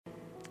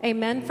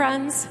Amen,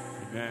 friends?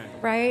 Amen.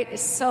 Right?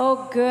 It's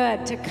so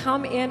good to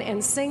come in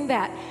and sing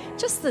that.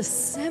 Just the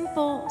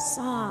simple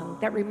song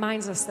that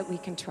reminds us that we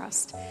can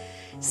trust.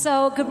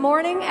 So, good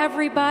morning,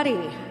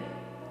 everybody.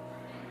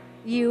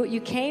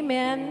 You came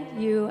in,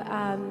 you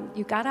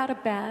got out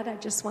of bed. I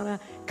just want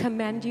to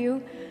commend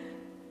you,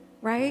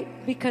 right?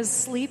 Because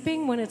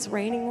sleeping when it's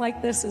raining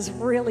like this is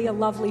really a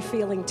lovely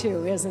feeling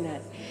too, isn't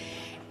it?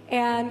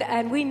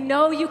 And we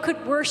know you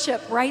could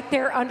worship right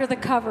there under the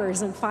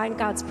covers and find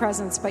God's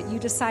presence, but you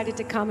decided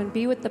to come and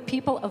be with the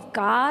people of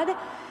God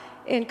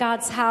in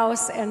God's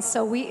house. And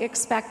so we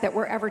expect that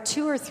wherever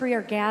 2 or 3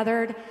 are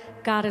gathered,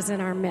 God is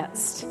in our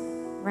midst,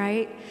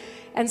 right?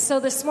 And so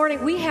this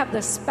morning we have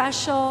the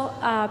special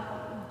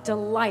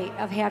delight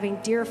of having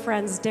dear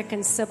friends Dick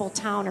and Sybil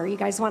Towner. You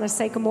guys want to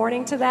say good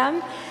morning to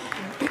them?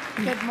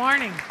 Good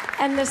morning.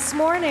 And this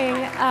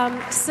morning,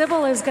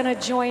 Sybil is going to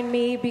join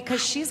me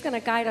because she's going to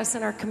guide us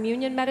in our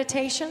communion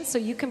meditation, so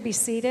you can be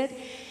seated.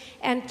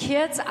 And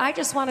kids, I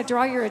just want to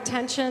draw your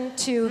attention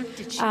to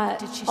Did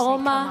she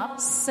Alma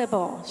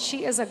Sybil.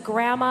 She is a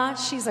grandma.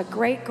 She's a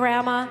great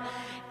grandma.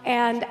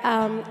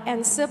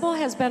 And Sybil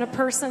has been a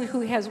person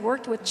who has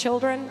worked with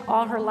children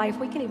all her life.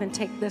 We can even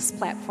take this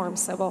platform,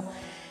 Sybil.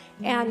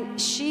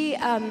 And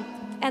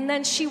and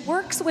then she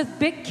works with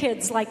big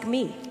kids like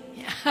me.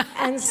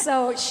 And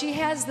so she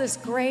has this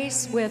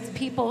grace with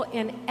people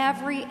in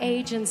every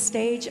age and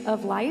stage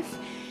of life.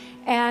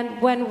 And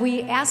when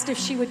we asked if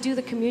she would do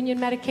the communion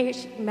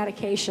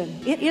medication,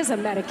 it is a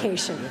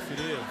medication. Yes, it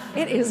is.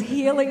 It is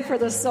healing for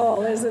the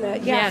soul, isn't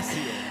it? Yes.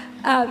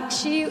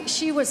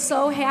 She was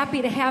so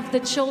happy to have the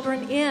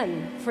children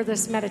in for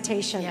this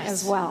meditation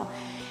as well.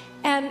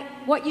 And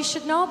what you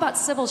should know about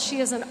Sybil, she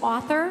is an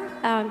author.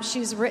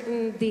 She's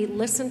written the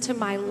Listen to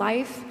My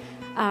Life.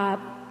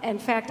 In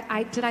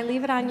fact, did I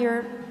leave it on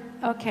your...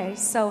 Okay,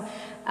 so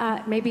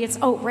maybe it's...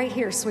 Oh, right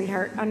here,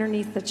 sweetheart,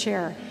 underneath the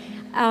chair.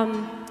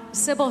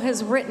 Sybil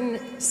has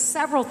written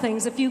several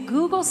things. If you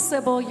Google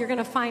Sybil, you're going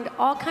to find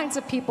all kinds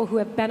of people who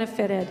have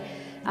benefited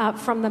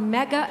from the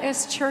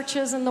megaest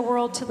churches in the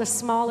world to the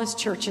smallest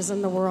churches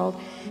in the world,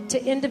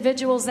 to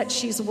individuals that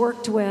she's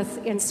worked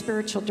with in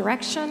spiritual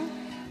direction,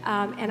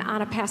 and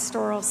on a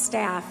pastoral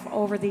staff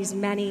over these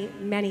many,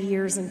 many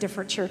years in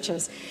different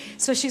churches.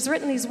 So she's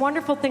written these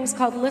wonderful things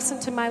called Listen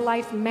to My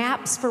Life,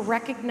 Maps for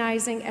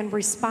Recognizing and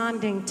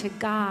Responding to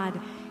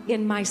God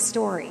in My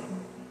Story.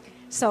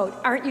 So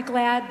aren't you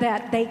glad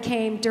that they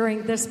came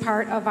during this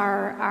part of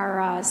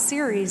our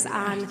series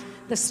on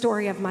the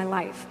story of my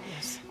life?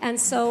 Yes. And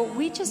so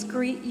we just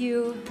greet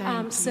you,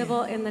 Thank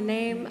Sybil, in the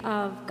name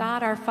of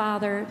God our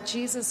Father,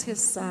 Jesus his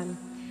Son,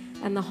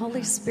 and the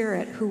Holy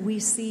Spirit, who we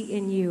see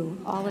in you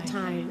all the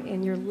time,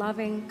 in your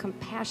loving,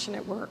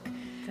 compassionate work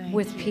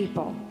with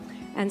people.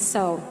 And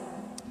so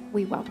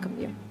we welcome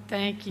you.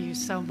 Thank you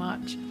so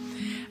much.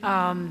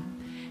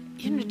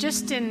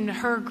 Just in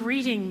her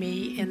greeting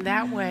me in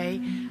that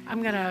way,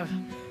 I'm going to,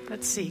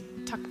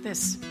 tuck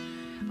this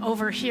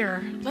over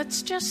here.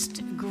 Let's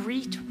just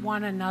greet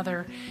one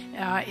another.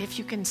 If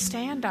you can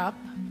stand up,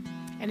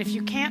 and if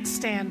you can't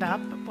stand up,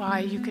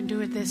 why, you can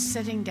do it this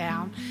sitting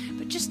down.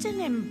 But just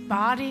an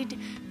embodied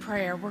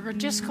prayer. We're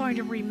just going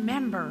to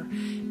remember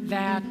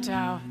that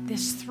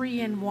this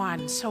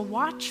 3-in-1. So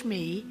watch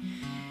me.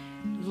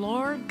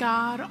 Lord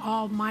God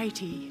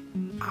Almighty,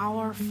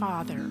 our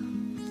Father.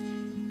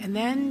 And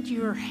then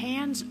your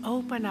hands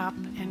open up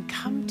and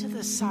come to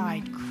the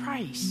side.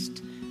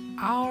 Christ,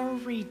 our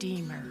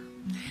Redeemer.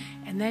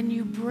 And then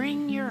you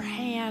bring your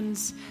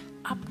hands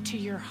up to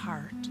your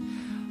heart.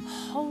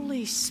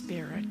 Holy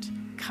Spirit,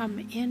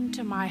 come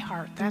into my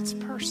heart. That's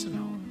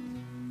personal.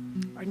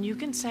 And you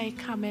can say,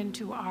 come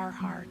into our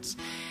hearts.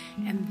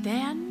 And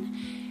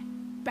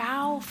then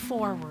bow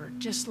forward.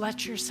 Just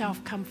let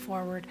yourself come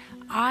forward.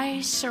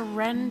 I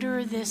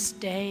surrender this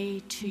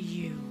day to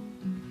you.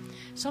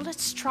 So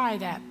let's try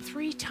that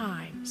 3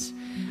 times.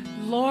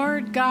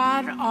 Lord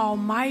God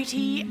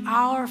Almighty,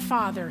 our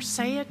Father.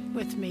 Say it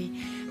with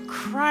me.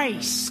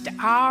 Christ,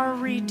 our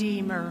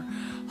Redeemer.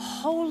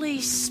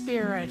 Holy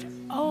Spirit,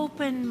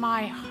 open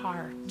my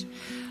heart.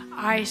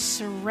 I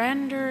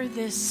surrender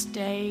this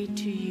day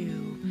to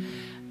you.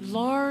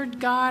 Lord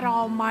God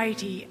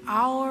Almighty,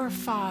 our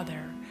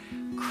Father.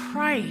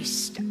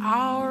 Christ,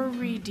 our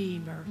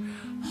Redeemer.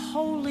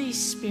 Holy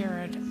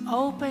Spirit,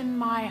 open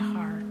my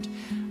heart.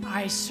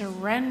 I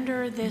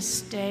surrender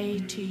this day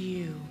to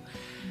you.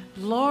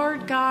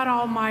 Lord God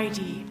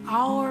Almighty,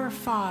 our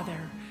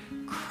Father,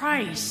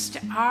 Christ,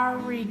 our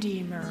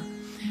Redeemer,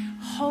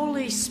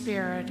 Holy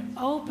Spirit,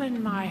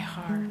 open my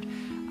heart.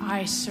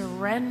 I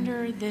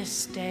surrender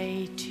this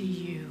day to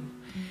you.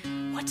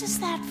 What does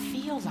that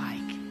feel like?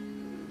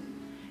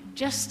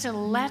 Just to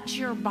let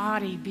your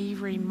body be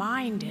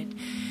reminded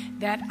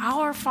that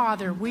our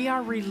Father, we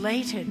are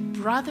related,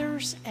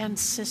 brothers and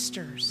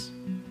sisters,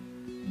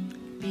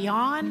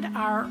 beyond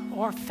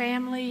our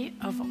family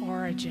of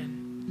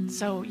origin.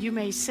 So you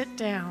may sit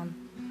down.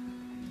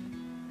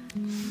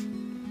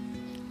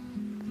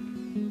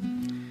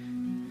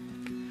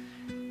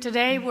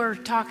 Today we're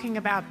talking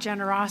about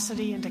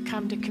generosity and to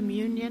come to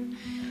communion.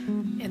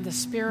 in the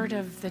spirit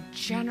of the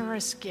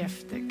generous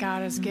gift that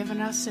God has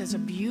given us is a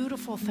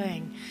beautiful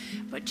thing.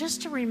 But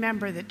just to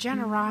remember that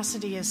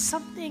generosity is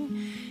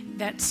something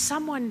that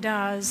someone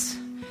does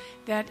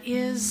that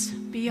is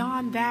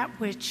beyond that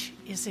which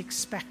is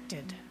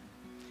expected.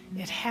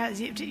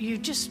 You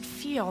just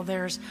feel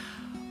there's,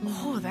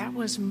 that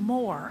was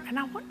more. And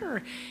I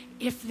wonder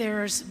if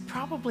there's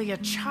probably a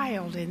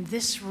child in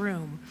this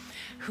room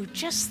who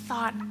just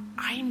thought,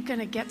 I'm going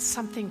to get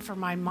something for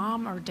my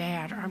mom or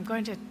dad, or I'm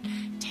going to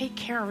take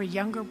care of a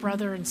younger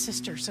brother and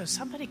sister so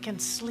somebody can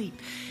sleep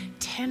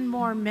 10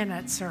 more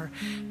minutes, or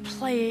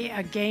play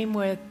a game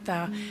with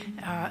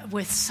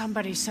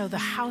somebody so the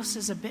house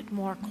is a bit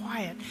more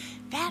quiet.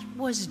 That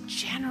was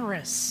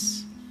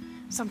generous.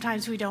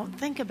 Sometimes we don't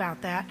think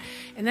about that.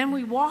 And then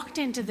we walked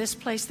into this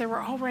place, there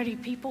were already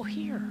people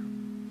here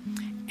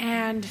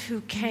and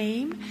who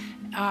came.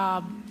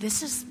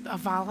 This is a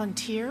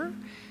volunteer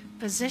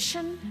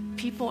position.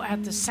 People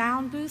at the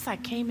sound booth, I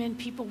came in,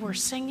 people were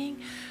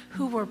singing,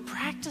 who were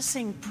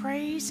practicing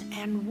praise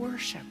and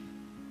worship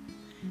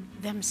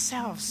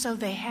themselves. So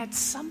they had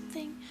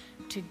something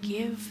to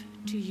give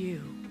to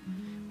you.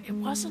 It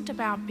wasn't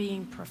about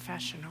being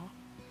professional,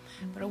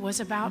 but it was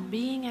about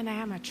being an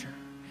amateur,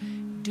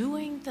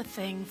 doing the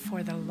thing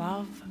for the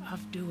love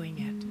of doing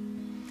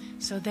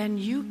it. So then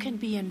you can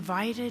be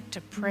invited to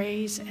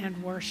praise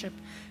and worship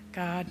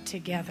God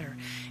together.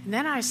 And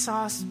then I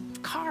saw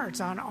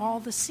cards on all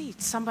the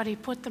seats. Somebody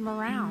put them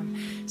around.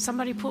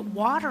 Somebody put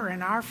water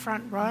in our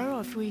front row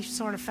if we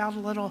sort of felt a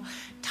little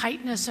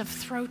tightness of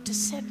throat to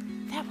sit.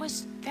 That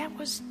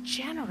was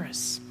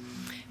generous.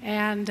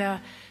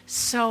 And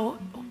so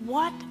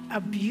what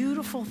a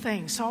beautiful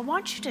thing. So I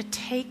want you to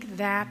take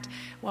that.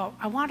 Well,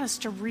 I want us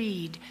to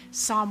read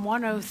Psalm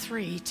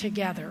 103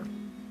 together.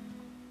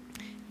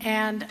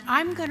 And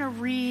I'm going to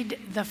read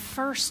the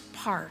first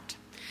part.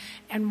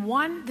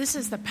 And this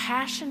is the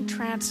Passion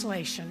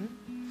Translation.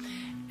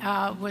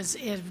 Was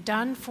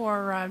done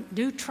for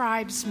New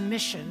Tribes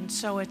Mission,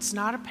 so it's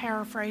not a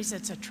paraphrase,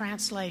 it's a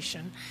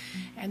translation.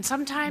 And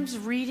sometimes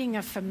reading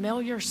a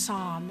familiar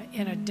psalm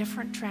in a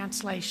different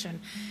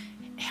translation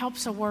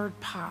helps a word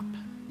pop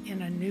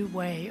in a new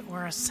way,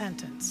 or a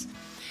sentence.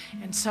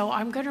 And so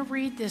I'm going to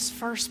read this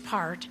first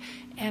part,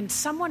 and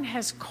someone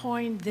has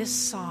coined this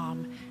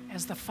psalm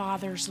as the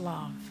Father's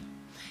love.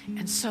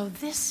 And so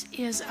this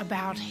is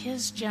about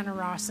his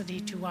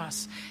generosity to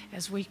us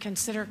as we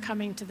consider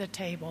coming to the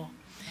table.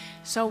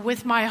 So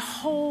with my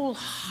whole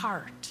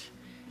heart,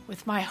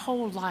 with my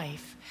whole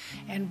life,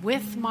 and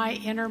with my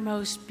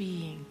innermost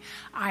being,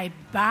 I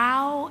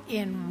bow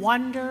in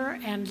wonder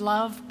and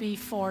love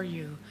before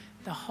you,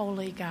 the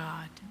holy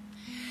God.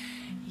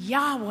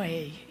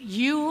 Yahweh,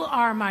 you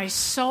are my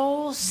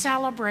sole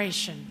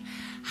celebration.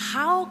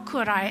 How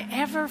could I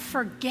ever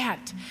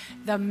forget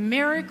the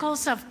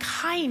miracles of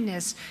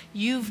kindness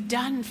you've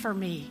done for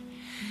me?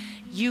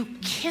 You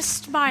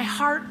kissed my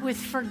heart with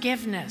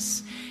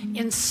forgiveness.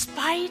 In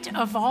spite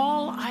of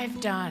all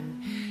I've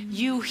done,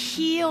 you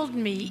healed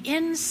me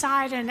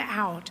inside and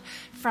out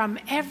from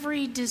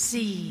every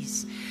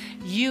disease.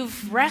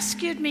 You've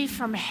rescued me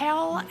from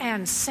hell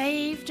and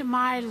saved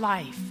my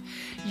life.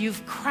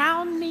 You've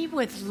crowned me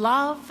with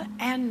love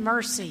and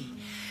mercy.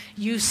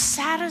 You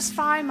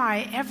satisfy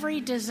my every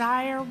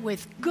desire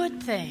with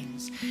good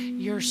things.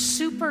 You're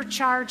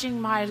supercharging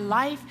my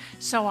life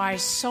so I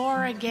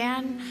soar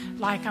again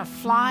like a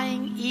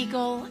flying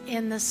eagle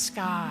in the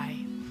sky.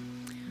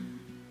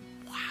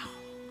 Wow.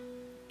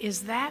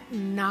 Is that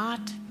not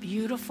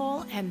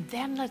beautiful? And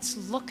then let's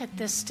look at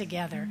this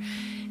together.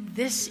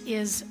 This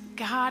is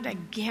God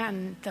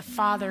again, the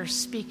Father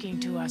speaking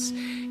to us.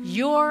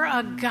 You're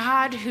a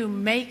God who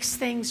makes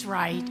things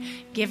right,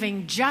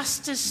 giving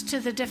justice to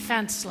the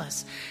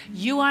defenseless.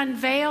 You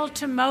unveiled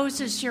to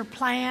Moses your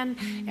plan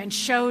and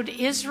showed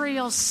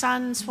Israel's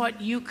sons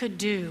what you could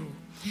do.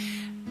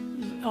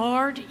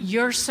 Lord,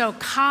 you're so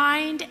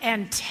kind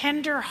and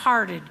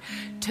tender-hearted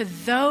to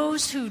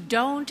those who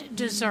don't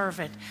deserve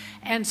it,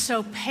 and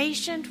so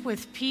patient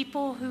with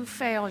people who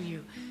fail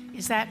you.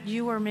 Is that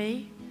you or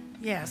me?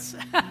 Yes.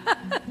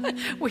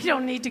 We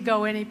don't need to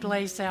go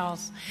anyplace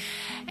else.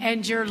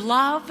 And your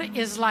love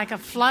is like a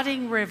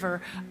flooding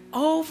river,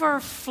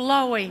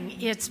 overflowing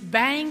its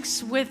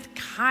banks with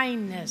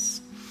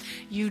kindness.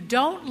 You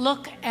don't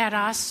look at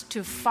us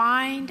to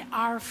find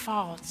our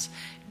faults,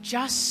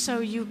 just so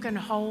you can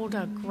hold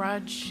a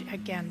grudge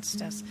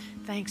against us.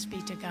 Thanks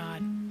be to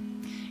God.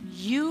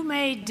 You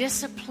may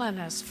discipline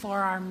us for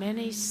our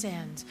many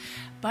sins,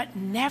 but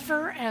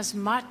never as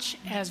much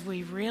as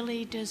we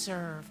really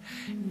deserve,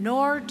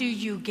 nor do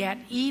you get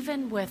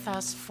even with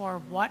us for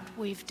what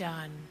we've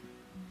done.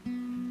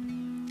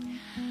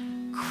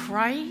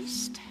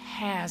 Christ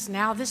has,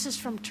 now this is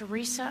from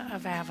Teresa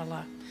of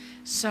Avila,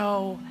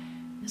 so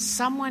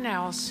someone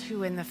else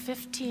who in the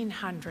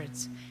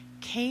 1500s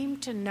came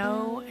to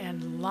know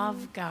and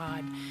love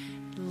God.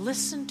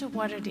 Listen to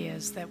what it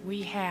is that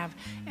we have,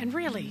 and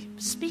really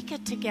speak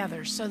it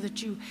together so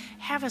that you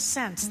have a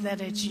sense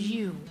that it's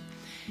you.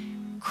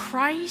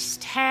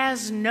 Christ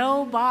has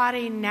no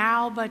body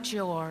now but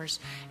yours,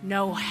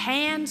 no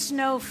hands,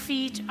 no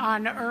feet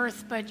on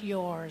earth but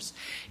yours.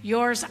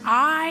 Yours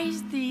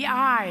eyes, the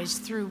eyes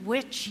through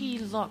which he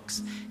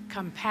looks.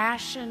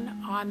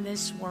 Compassion on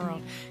this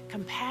world.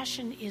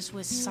 Compassion is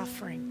with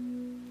suffering.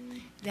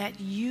 That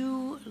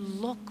you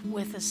look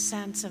with a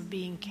sense of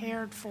being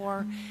cared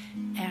for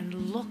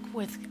and look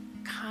with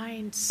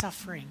kind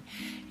suffering.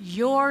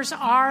 Yours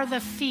are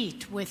the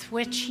feet with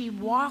which he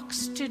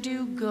walks to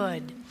do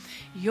good.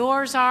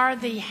 Yours are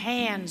the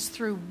hands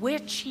through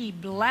which he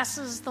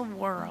blesses the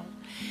world.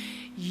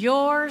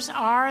 Yours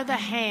are the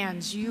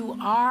hands. You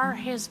are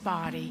his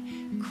body.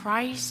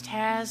 Christ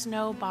has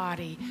no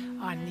body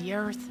on the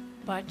earth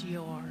but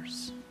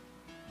yours.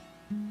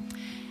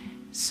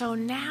 So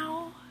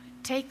now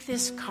take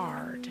this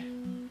card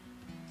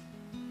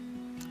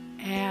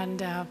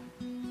and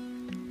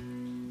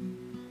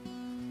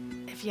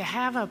if you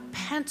have a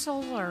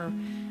pencil or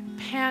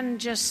pen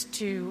just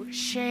to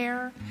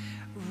share,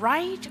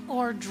 write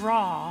or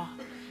draw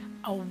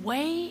a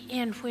way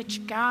in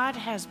which God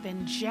has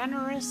been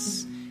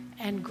generous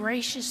and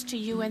gracious to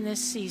you in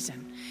this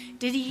season.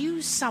 Did he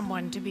use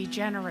someone to be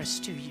generous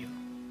to you?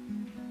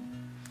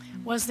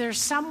 Was there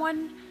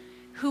someone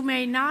who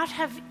may not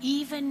have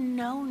even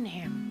known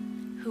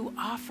him who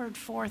offered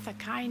forth a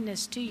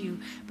kindness to you,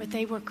 but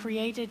they were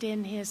created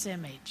in his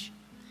image?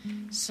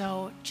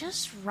 So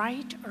just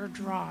write or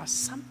draw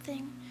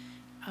something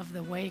of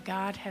the way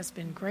God has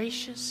been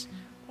gracious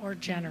or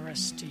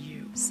generous to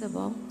you.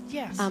 Sybil?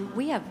 Yes.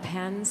 We have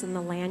pens and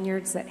the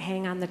lanyards that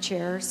hang on the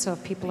chairs, so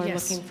if people are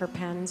Yes. looking for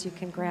pens, you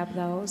can grab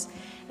those.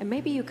 And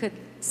maybe you could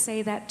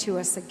say that to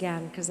us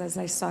again, because as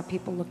I saw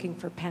people looking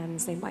for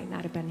pens, they might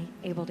not have been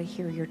able to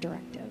hear your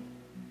directive.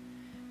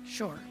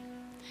 Sure.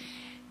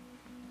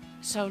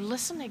 So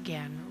listen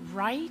again.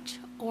 Write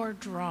or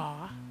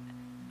draw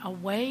a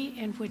way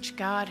in which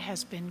God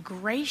has been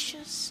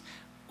gracious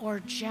or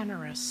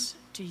generous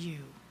to you.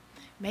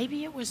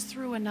 Maybe it was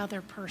through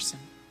another person.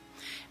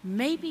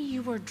 Maybe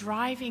you were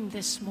driving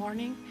this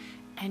morning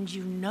and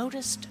you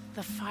noticed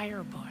the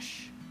fire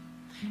bush.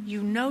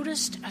 You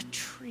noticed a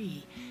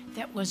tree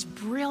that was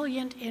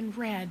brilliant in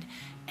red,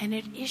 and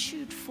it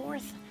issued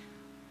forth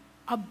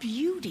a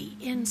beauty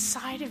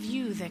inside of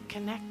you that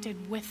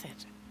connected with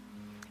it.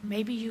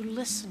 Maybe you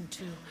listened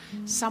to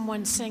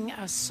someone sing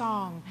a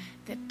song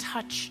that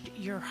touched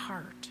your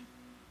heart.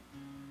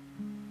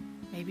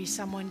 Maybe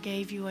someone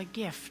gave you a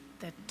gift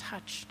that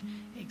touched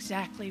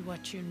exactly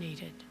what you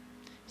needed.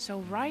 So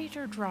write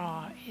or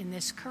draw in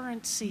this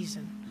current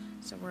season.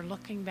 So we're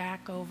looking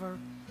back over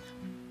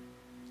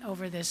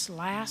this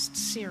last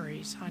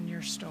series on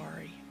your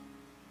story.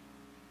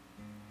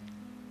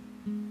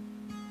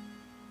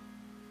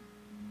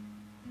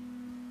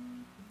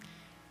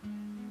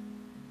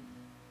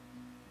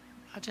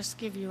 I'll just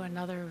give you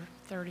another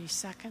 30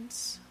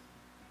 seconds.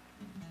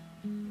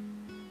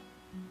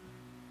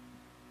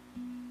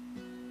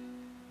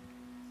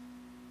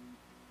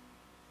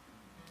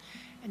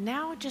 And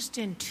now, just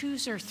in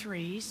twos or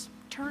threes,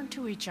 turn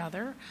to each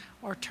other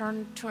or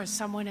turn to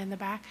someone in the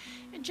back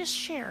and just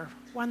share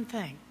one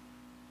thing.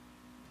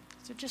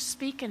 So just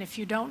speak, and if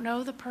you don't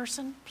know the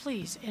person,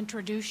 please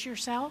introduce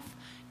yourself.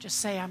 Just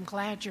say, "I'm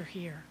glad you're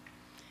here,"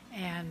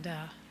 and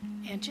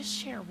just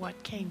share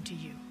what came to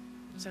you.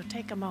 So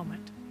take a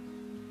moment.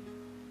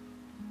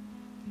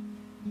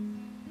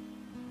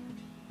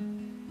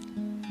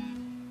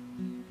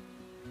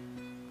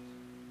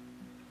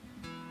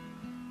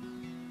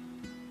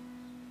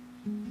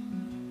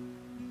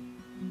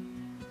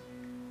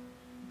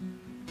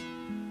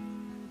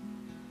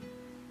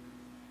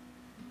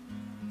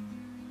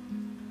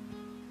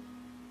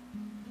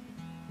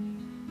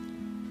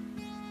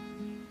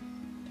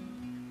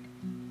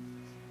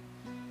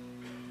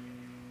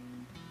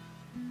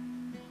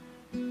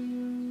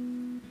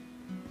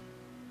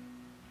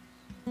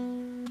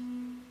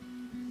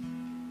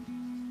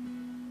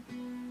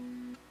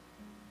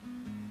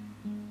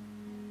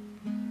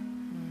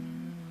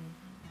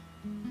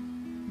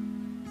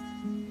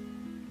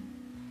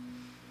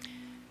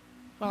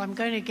 Well, I'm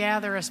going to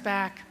gather us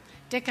back.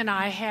 Dick and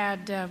I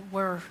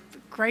were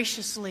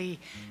graciously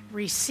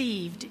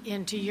received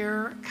into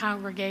your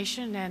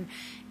congregation,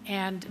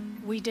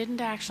 and we didn't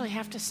actually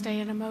have to stay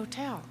in a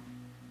motel.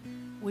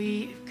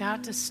 We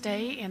got to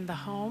stay in the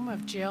home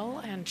of Jill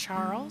and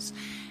Charles,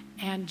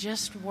 and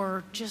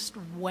were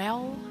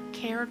well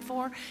cared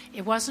for.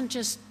 It wasn't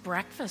just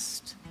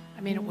breakfast.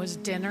 I mean, it was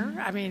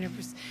dinner. I mean,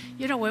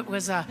 it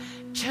was a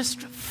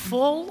just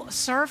full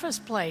service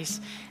place,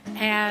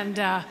 and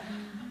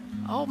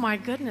oh my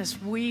goodness,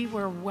 we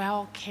were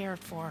well cared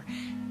for.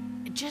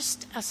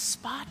 Just a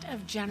spot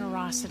of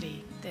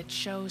generosity that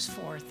shows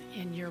forth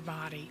in your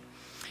body.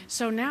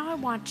 So now I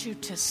want you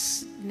to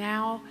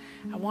scan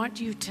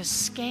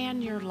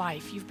your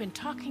life. You've been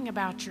talking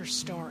about your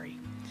story.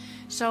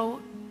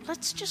 So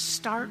let's just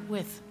start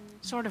with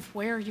sort of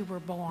where you were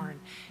born.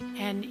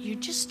 And you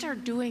just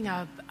start doing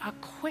a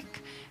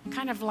quick,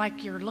 kind of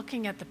like you're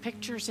looking at the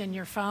pictures in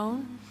your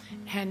phone,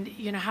 and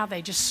you know how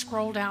they just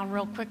scroll down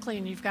real quickly,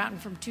 and you've gotten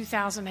from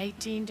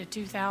 2018 to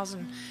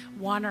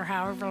 2001 or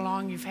however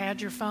long you've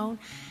had your phone,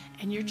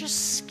 and you're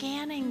just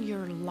scanning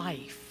your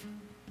life,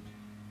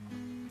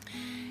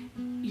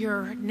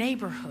 your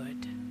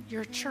neighborhood,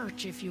 your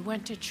church, if you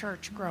went to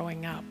church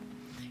growing up,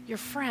 your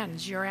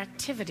friends, your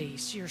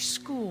activities, your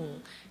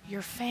school,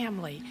 your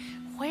family.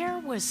 Where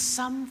was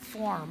some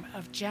form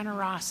of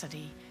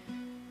generosity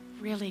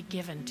really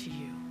given to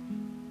you?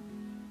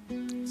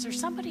 Is there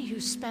somebody who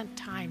spent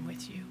time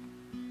with you?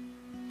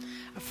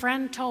 A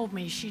friend told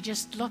me she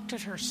just looked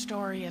at her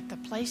story at the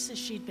places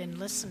she'd been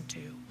listened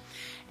to,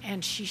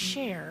 and she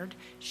shared,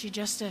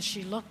 as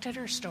she looked at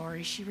her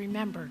story, she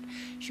remembered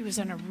she was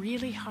in a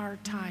really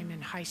hard time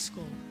in high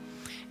school.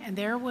 And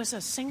there was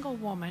a single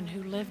woman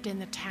who lived in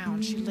the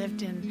town. She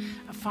lived in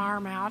a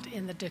farm out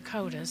in the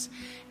Dakotas,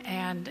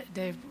 and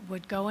they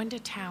would go into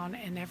town,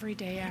 and every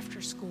day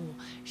after school,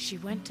 she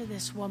went to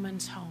this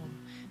woman's home.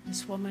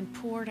 This woman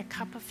poured a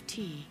cup of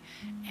tea,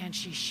 and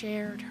she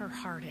shared her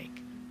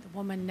heartache. The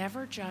woman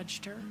never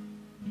judged her,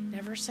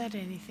 never said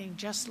anything,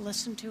 just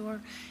listened to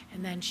her,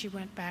 and then she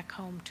went back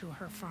home to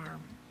her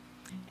farm.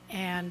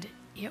 And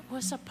it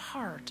was a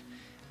part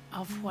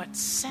of what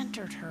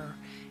centered her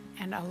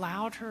and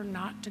allowed her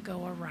not to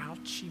go a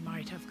route she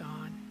might have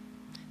gone.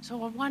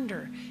 So I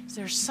wonder, is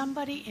there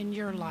somebody in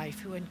your life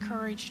who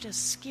encouraged a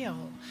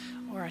skill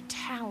or a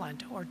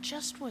talent or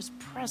just was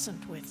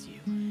present with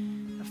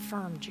you,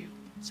 affirmed you?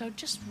 So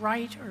just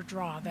write or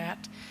draw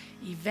that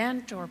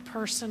event or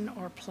person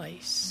or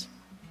place.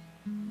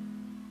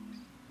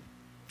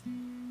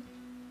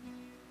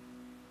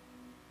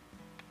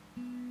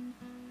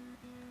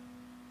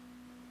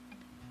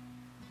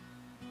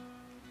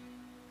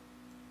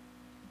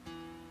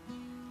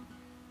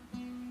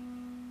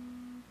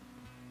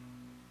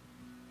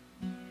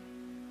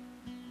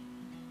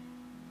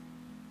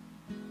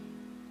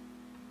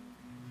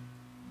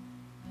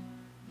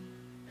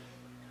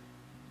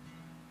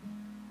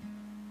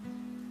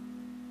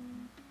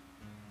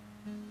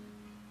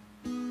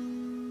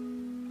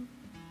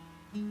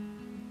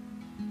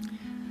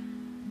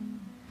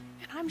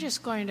 I'm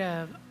just going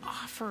to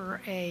offer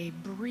a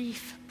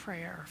brief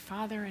prayer.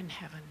 Father in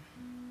heaven,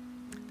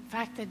 the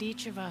fact that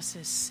each of us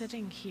is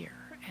sitting here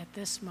at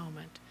this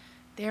moment,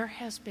 there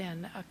has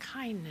been a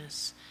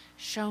kindness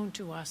shown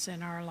to us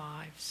in our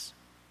lives.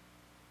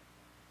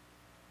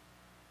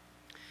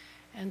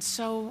 And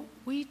so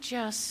we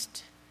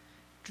just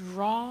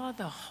draw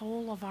the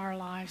whole of our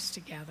lives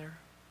together,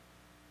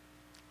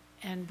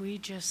 and we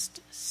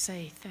just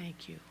say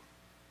thank you.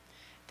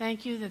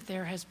 Thank you that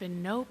there has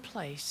been no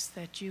place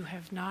that you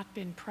have not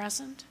been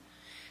present,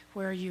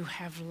 where you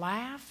have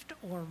laughed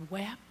or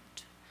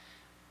wept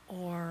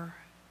or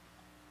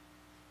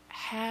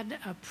had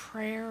a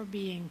prayer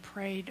being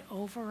prayed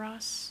over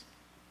us.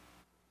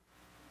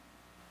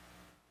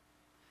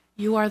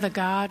 You are the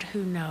God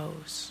who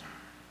knows,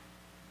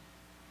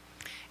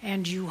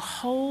 and you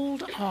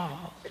hold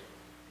all,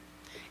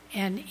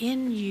 and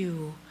in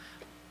you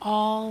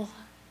all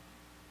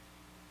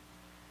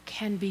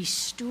can be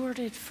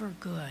stewarded for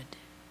good.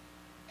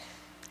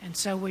 And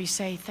so we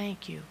say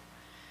thank you.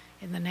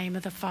 In the name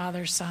of the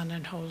Father, Son,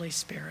 and Holy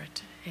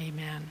Spirit.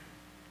 Amen.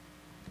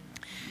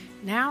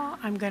 Now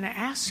I'm going to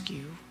ask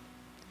you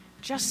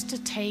just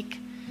to take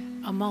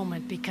a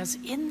moment, because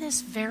in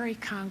this very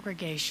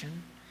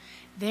congregation,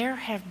 there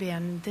have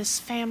been, this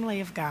family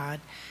of God,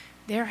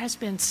 there has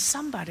been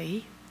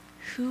somebody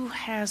who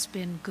has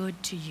been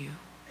good to you.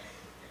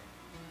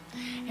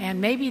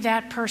 And maybe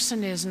that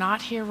person is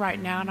not here right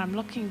now, and I'm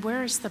looking,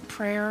 where is the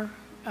prayer?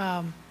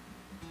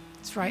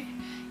 It's right,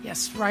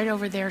 yes, right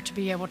over there to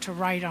be able to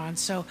write on.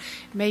 So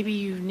maybe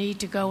you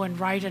need to go and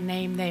write a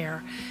name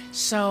there.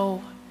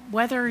 So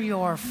whether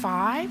you're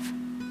 5,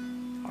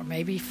 or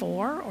maybe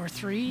 4, or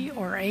 3,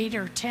 or 8,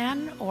 or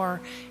 10,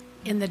 or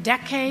in the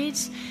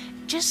decades,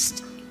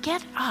 just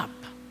get up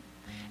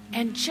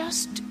and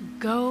just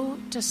go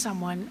to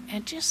someone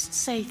and just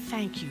say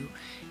thank you.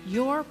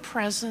 Your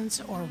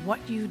presence or what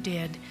you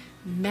did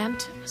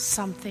meant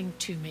something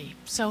to me.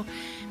 So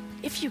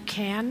if you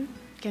can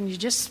you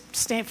just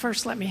stand?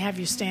 First, let me have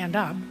you stand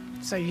up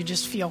so you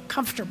just feel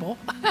comfortable.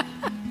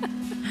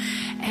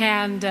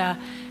 And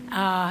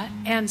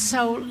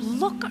so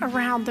look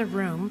around the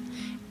room,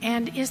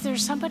 and is there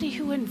somebody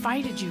who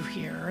invited you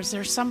here? Or is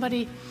there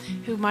somebody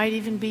who might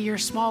even be your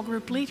small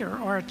group leader,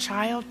 or a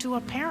child to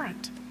a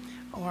parent?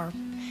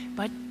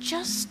 But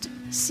just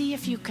see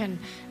if you can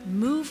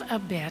move a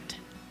bit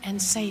and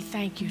say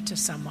thank you to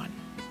someone.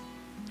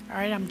 All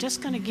right, I'm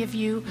just going to give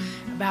you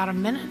about a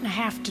minute and a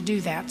half to do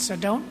that, so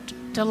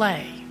don't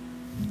delay.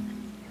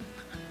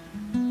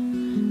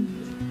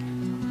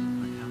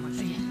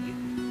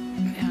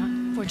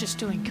 Yeah, we're just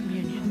doing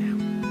communion now.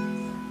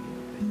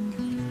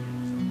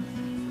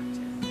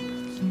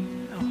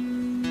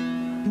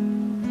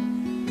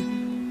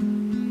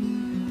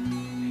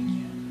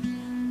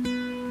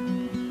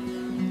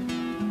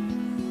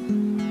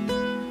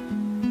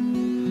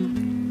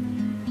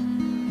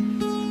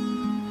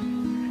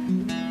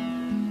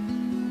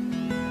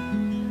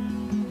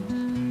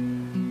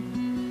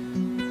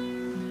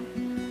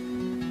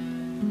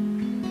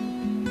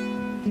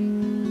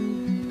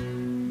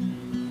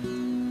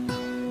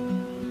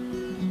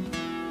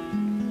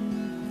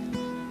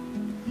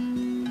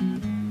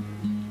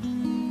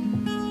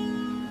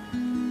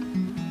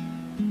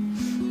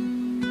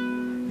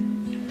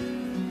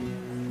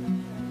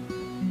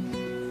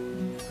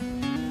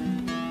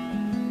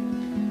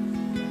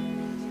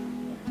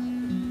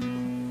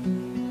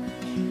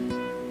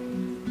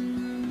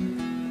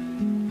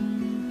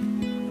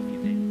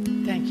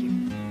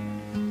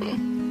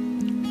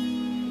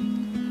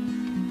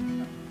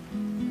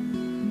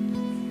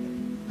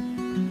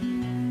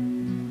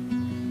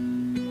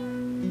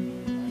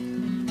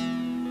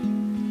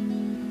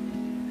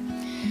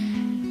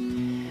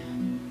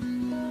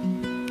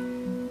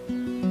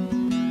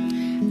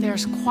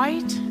 there's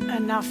quite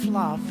enough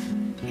love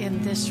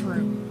in this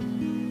room.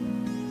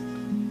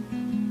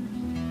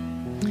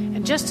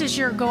 And just as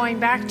you're going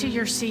back to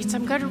your seats,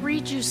 I'm going to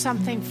read you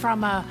something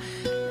from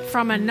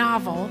a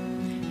novel,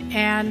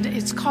 and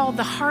it's called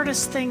The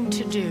Hardest Thing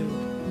to Do.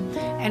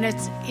 And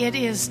it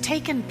is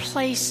taken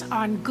place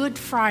on Good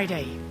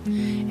Friday,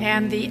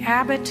 and the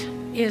abbot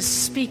is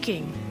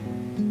speaking.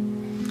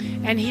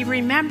 And he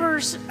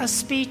remembers a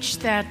speech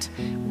that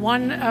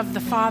one of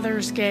the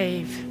fathers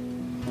gave.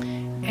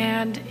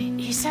 And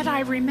he said, I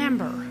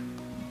remember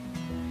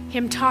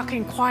him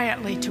talking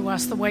quietly to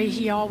us the way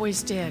he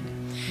always did.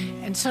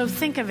 And so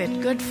think of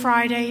it, Good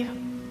Friday,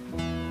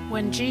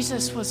 when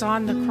Jesus was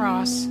on the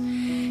cross,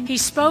 he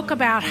spoke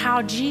about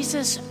how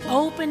Jesus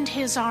opened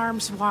his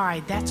arms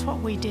wide. That's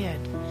what we did.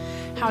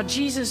 How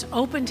Jesus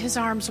opened his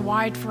arms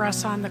wide for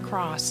us on the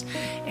cross.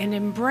 An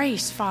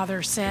embrace,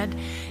 Father said,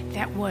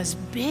 that was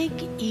big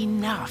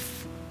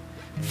enough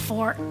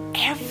for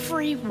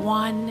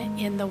everyone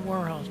in the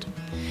world.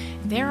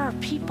 There are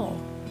people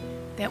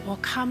that will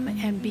come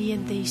and be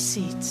in these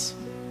seats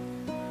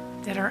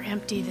that are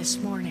empty this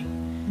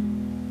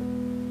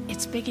morning.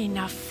 It's big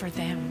enough for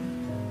them.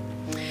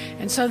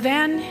 And so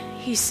then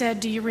he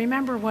said, do you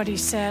remember what he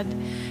said?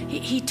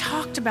 He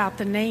talked about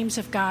the names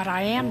of God,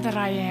 I am that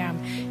I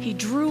am. He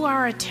drew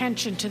our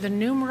attention to the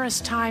numerous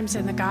times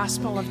in the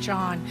Gospel of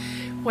John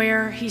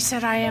where he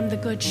said, I am the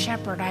good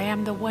shepherd, I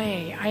am the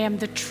way, I am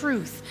the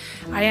truth,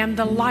 I am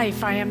the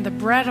life, I am the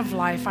bread of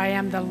life, I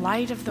am the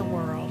light of the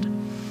world.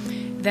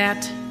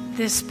 That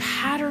this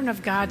pattern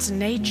of God's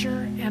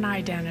nature and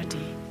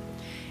identity.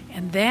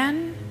 And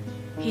then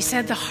he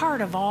said the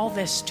heart of all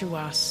this to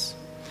us.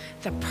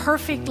 The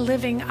perfect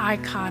living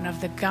icon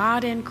of the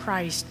God in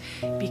Christ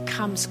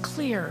becomes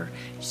clear.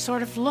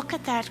 Sort of look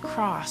at that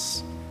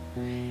cross.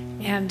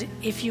 And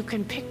if you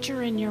can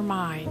picture in your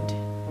mind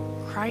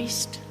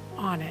Christ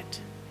on it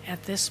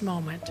at this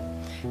moment,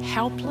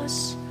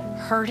 helpless,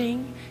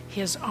 hurting,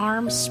 his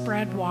arms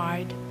spread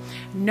wide,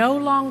 no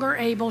longer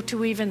able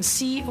to even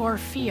see or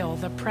feel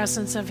the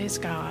presence of his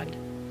God,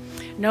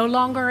 no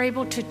longer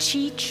able to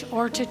teach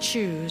or to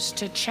choose,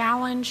 to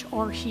challenge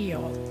or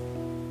heal.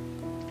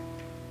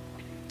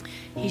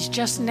 He's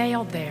just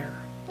nailed there.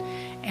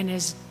 And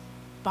his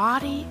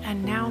body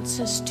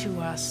announces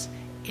to us,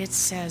 it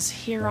says,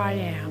 here I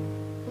am.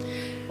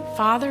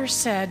 Father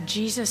said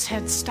Jesus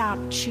had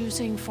stopped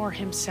choosing for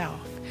himself.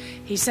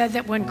 He said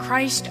that when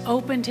Christ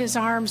opened his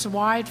arms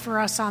wide for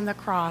us on the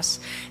cross,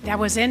 that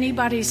was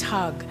anybody's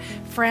hug,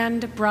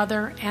 friend,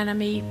 brother,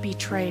 enemy,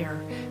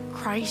 betrayer.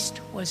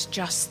 Christ was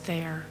just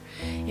there.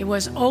 It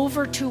was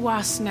over to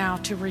us now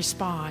to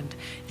respond.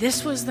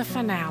 This was the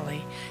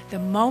finale, the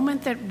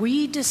moment that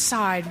we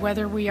decide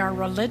whether we are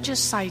religious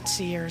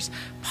sightseers,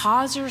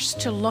 pausers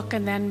to look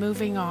and then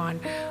moving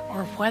on,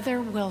 or whether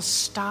we'll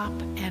stop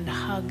and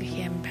hug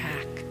him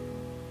back.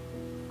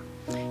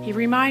 He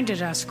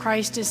reminded us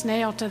Christ is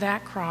nailed to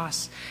that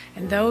cross,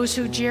 and those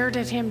who jeered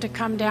at him to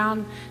come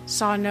down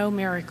saw no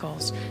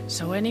miracles.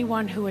 So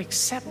anyone who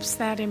accepts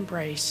that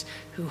embrace,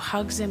 who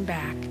hugs him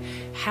back,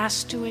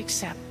 has to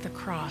accept the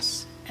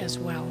cross as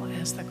well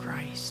as the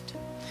Christ.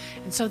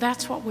 And so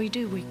that's what we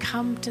do. We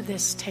come to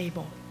this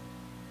table.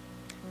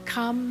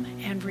 Come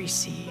and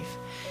receive.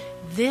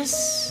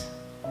 This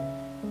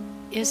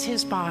is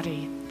his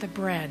body, the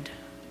bread.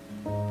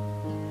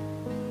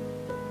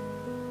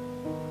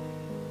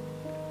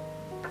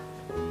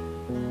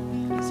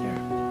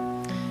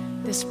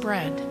 This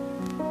bread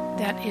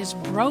that is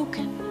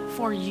broken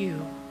for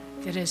you,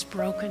 that is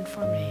broken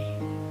for me.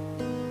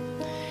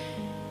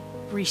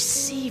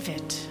 Receive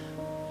it.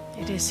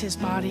 It is his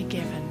body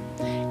given.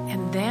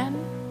 And then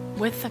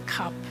with the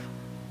cup,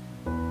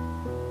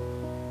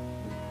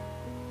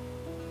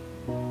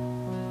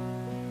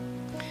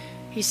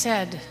 he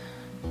said,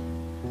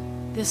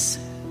 this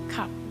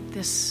cup,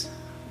 this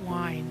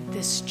wine,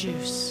 this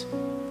juice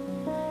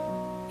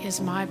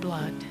is my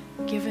blood,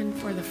 given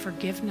for the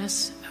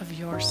forgiveness of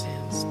your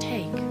sins.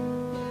 Take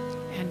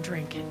and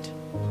drink it.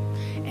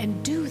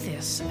 And do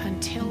this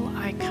until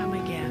I come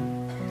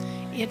again.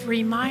 It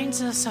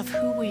reminds us of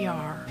who we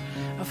are,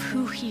 of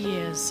who he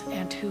is,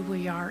 and who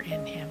we are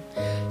in him.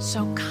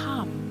 So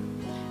come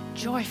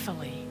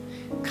joyfully.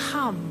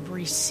 Come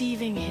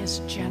receiving his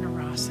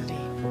generosity.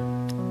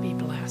 Be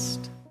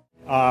blessed.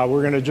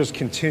 We're going to just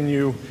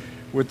continue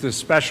with this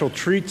special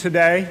treat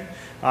today.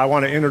 I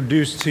want to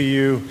introduce to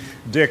you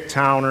Dick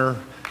Towner.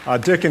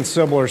 Dick and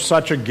Sybil are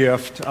such a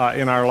gift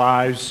in our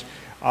lives.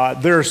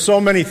 There are so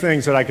many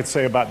things that I could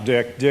say about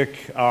Dick.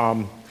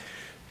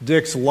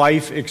 Dick's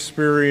life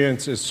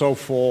experience is so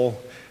full.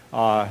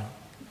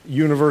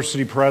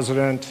 University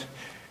president.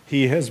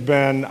 He has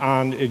been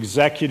on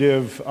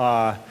executive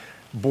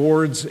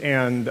boards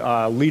and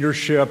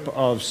leadership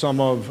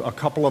of a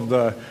couple of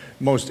the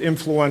most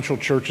influential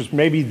churches,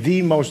 maybe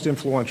the most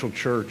influential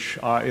church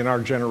in our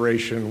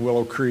generation,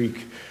 Willow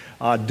Creek.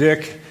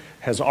 Dick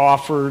has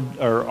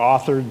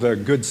authored the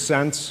Good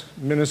Sense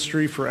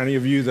ministry for any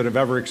of you that have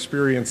ever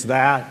experienced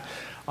that.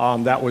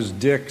 That was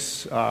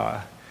Dick's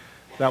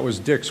that was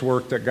Dick's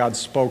work that God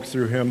spoke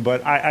through him.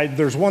 But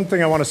there's one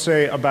thing I want to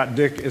say about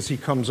Dick as he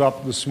comes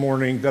up this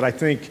morning that I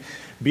think,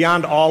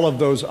 beyond all of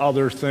those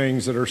other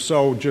things that are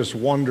so just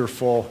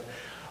wonderful,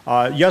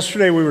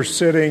 yesterday we were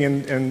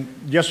sitting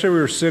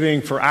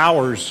for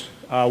hours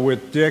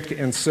with Dick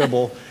and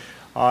Sybil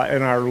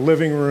in our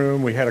living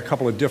room. We had a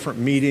couple of different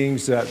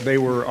meetings that they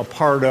were a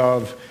part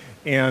of,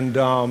 and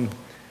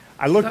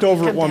I looked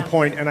over at one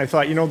point and I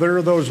thought, there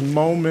are those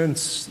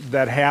moments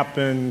that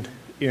happened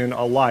in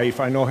a life,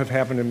 I know have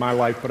happened in my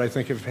life, but I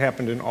think have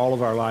happened in all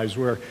of our lives,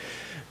 where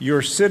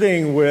you're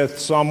sitting with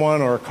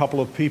someone or a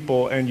couple of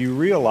people and you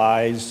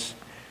realize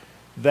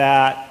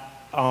that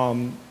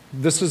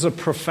this is a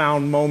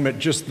profound moment,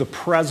 just the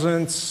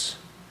presence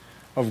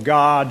of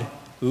God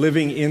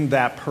living in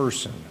that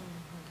person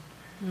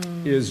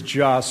it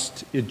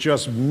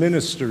just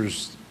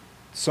ministers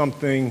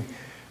something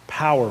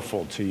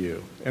powerful to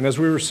you. And as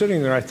we were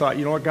sitting there, I thought,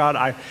 you know what, God,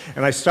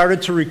 I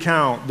started to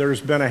recount,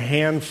 there's been a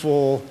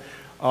handful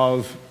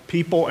of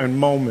people and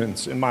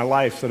moments in my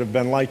life that have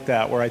been like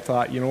that, where I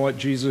thought, you know what,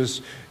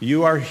 Jesus,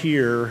 you are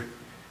here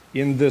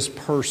in this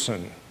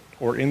person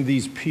or in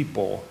these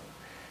people,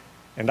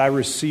 and I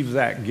receive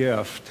that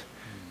gift.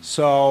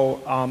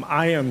 So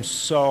I am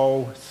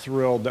so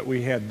thrilled that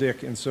we had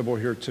Dick and Sybil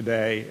here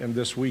today and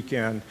this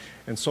weekend,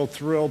 and so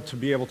thrilled to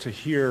be able to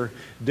hear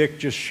Dick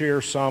just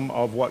share some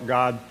of what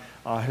God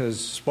has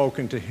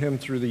spoken to him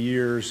through the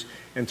years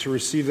and to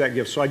receive that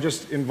gift. So I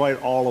just invite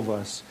all of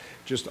us,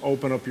 just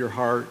open up your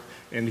heart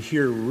and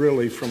hear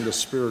really from the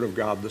Spirit of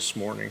God this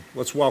morning.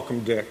 Let's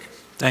welcome Dick.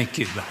 Thank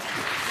you.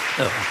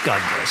 Oh,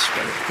 God bless,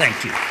 brother.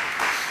 Thank you.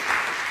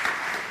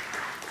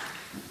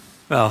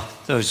 Well,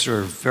 those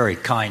are very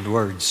kind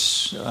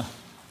words,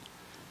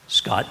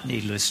 Scott,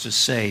 needless to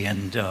say,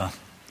 and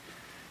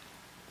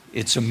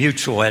it's a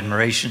mutual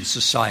admiration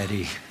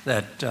society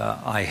that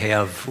I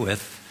have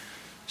with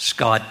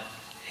Scott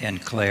and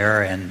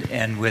Claire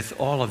and with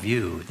all of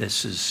you.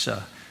 This is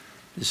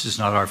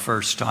not our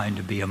first time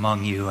to be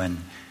among you, and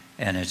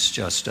it's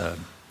just a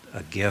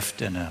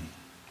gift and a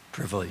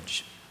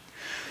privilege.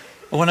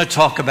 I want to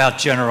talk about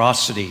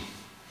generosity.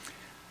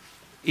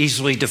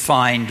 Easily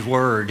defined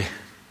word,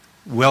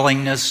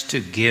 willingness to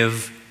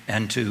give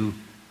and to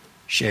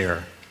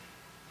share.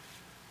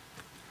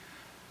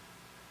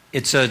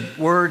 It's a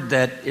word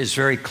that is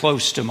very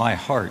close to my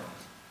heart.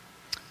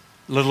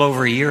 A little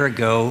over a year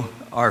ago,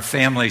 our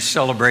family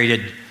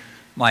celebrated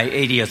my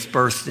 80th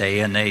birthday,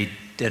 and they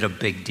did a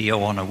big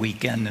deal on a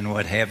weekend and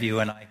what have you.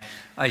 And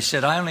I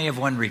said, I only have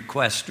one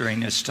request during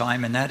this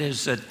time, and that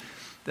is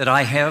that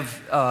I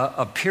have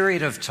a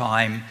period of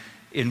time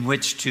in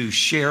which to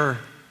share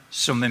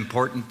some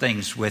important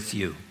things with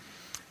you.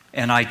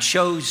 And I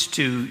chose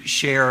to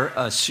share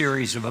a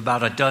series of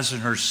about a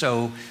dozen or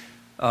so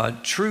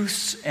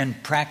truths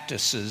and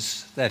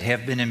practices that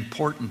have been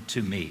important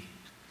to me.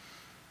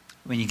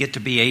 When you get to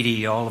be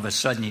 80, all of a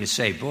sudden you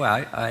say, boy,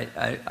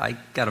 I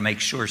got to make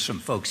sure some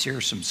folks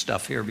hear some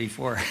stuff here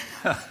before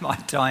my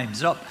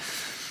time's up.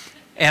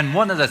 And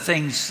one of the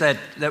things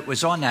that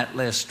was on that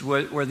list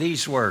were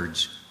these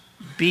words: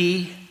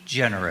 be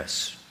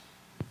generous.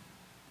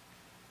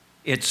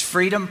 It's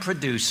freedom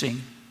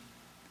producing.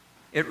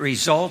 It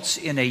results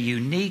in a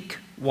unique,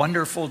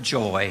 wonderful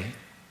joy,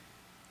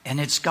 and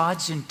it's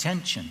God's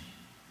intention.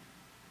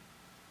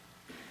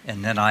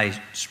 And then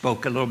I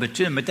spoke a little bit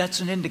to him, but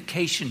that's an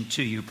indication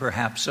to you,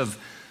 perhaps, of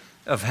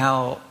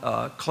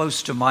how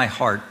close to my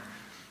heart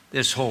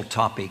this whole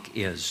topic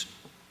is.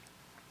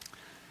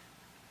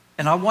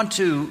 And I want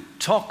to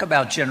talk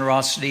about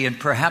generosity in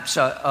perhaps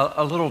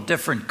a little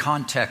different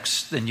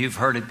context than you've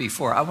heard it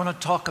before. I want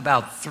to talk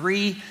about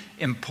three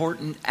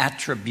important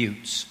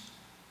attributes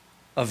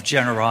of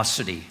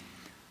generosity.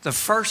 The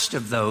first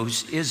of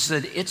those is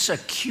that it's a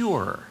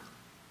cure.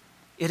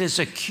 It is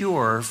a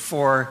cure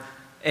for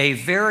a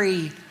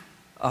very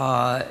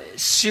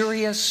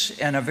serious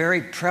and a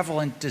very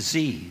prevalent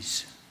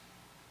disease.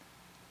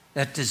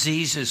 That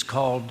disease is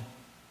called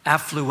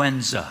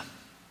affluenza.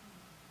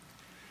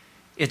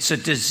 It's a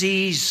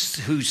disease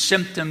whose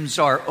symptoms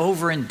are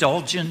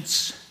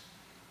overindulgence,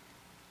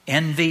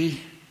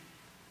 envy,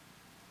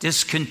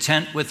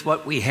 discontent with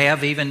what we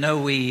have, even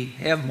though we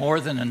have more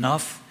than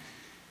enough.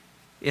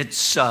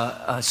 It's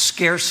a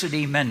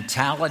scarcity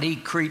mentality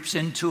creeps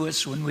into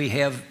us when we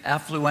have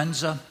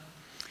affluenza,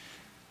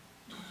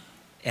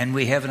 and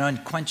we have an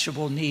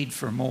unquenchable need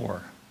for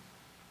more.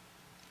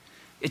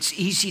 It's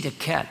easy to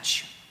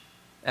catch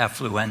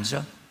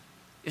affluenza.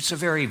 It's a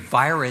very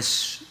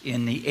virus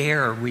in the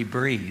air we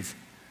breathe.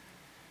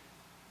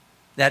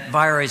 That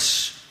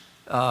virus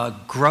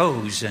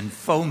grows and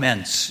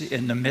foments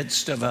in the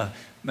midst of a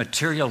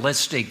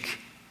materialistic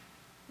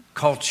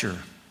culture.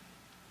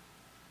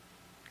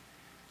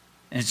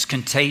 And it's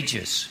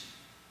contagious.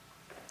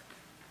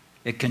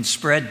 It can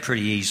spread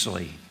pretty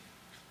easily.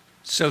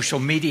 Social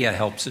media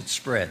helps it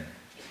spread.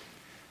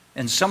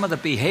 And some of the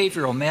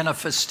behavioral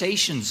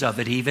manifestations of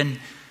it, even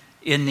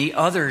in the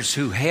others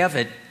who have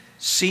it,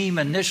 seem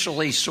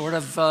initially sort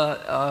of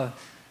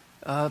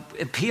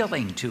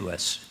appealing to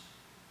us.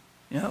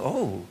 You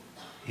know,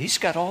 he's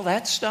got all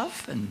that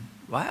stuff, and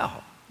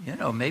wow,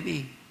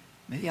 maybe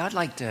I'd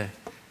like to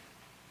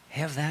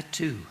have that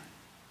too.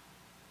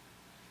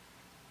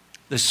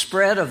 The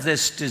spread of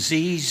this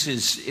disease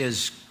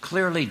is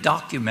clearly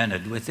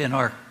documented within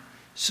our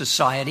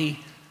society.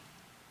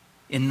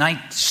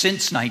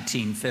 Since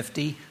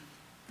 1950,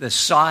 the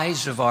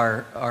size of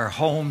our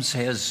homes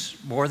has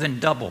more than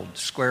doubled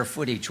square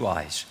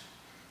footage-wise.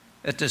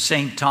 At the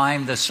same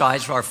time, the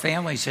size of our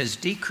families has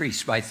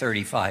decreased by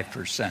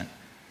 35%.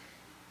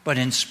 But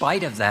in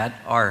spite of that,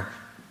 our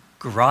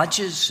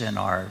garages and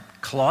our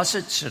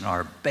closets and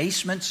our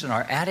basements and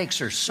our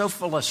attics are so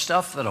full of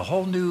stuff that a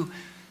whole new,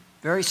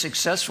 very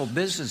successful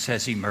business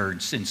has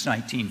emerged since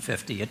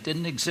 1950. It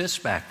didn't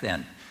exist back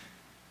then.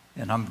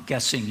 And I'm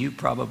guessing you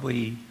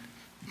probably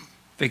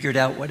figured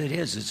out what it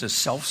is. It's a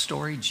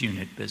self-storage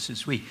unit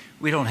business. We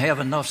don't have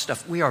enough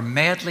stuff. We are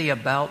madly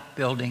about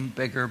building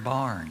bigger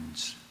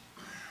barns.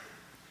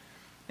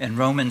 And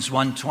Romans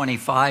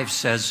 1:25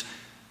 says,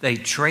 they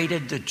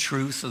traded the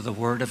truth of the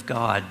Word of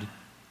God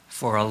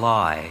for a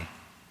lie,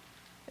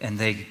 and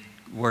they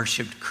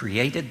worshiped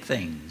created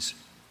things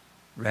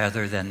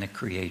rather than the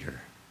Creator.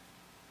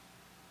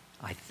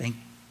 I think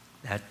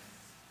that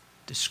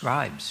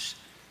describes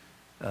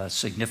a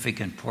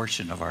significant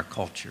portion of our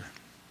culture.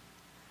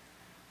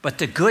 But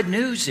the good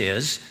news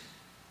is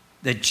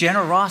that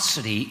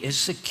generosity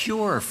is the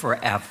cure for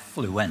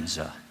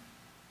affluenza.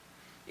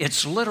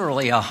 It's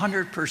literally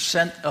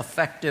 100%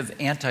 effective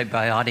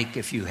antibiotic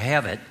if you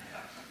have it,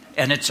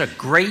 and it's a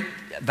great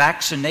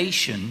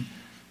vaccination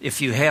if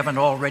you haven't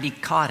already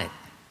caught it.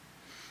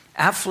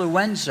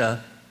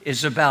 Affluenza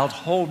is about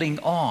holding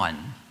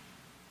on,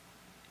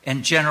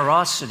 and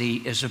generosity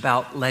is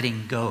about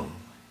letting go.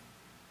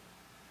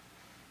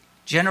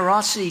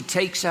 Generosity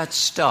takes that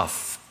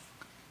stuff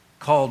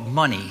called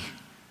money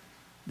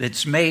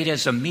that's made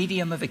as a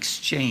medium of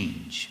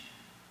exchange.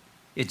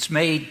 It's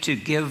made to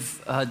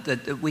give,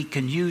 that we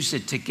can use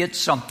it to get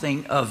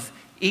something of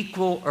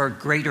equal or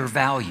greater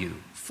value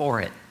for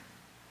it.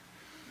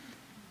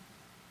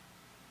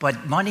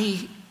 But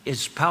money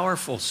is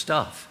powerful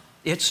stuff.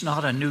 It's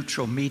not a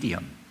neutral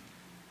medium.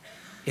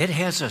 It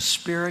has a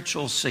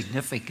spiritual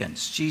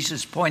significance.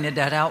 Jesus pointed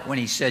that out when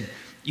he said,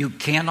 you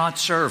cannot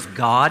serve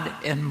God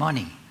and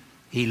money.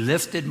 He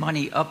lifted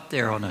money up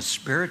there on a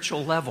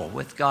spiritual level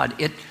with God.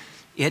 It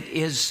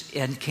is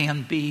and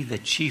can be the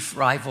chief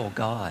rival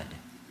God.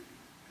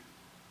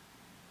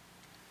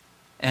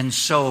 And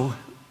so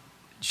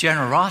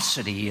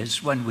generosity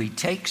is when we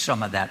take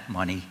some of that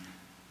money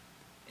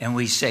and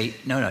we say,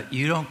 no,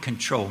 you don't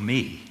control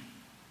me.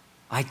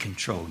 I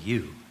control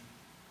you.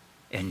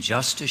 And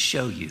just to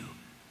show you,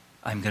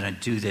 I'm going to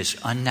do this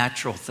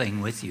unnatural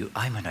thing with you.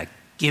 I'm going to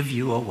give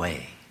you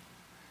away.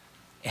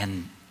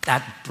 And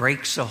that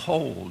breaks a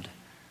hold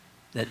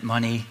that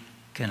money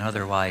can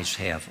otherwise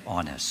have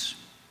on us.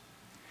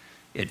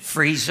 It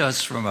frees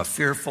us from a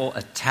fearful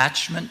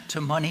attachment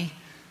to money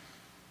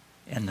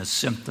and the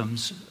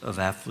symptoms of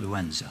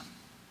affluenza.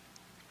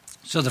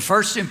 So the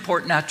first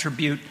important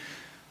attribute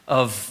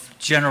of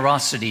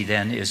generosity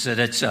then is that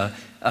it's a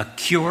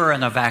cure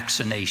and a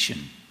vaccination.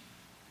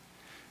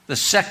 The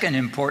second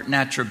important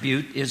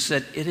attribute is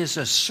that it is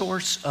a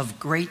source of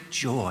great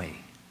joy.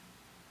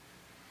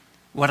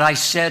 What I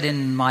said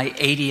in my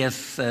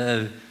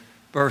 80th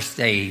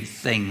birthday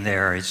thing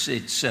there,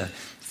 it's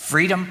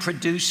freedom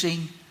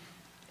producing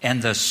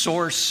and the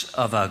source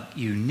of a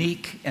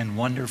unique and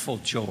wonderful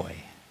joy.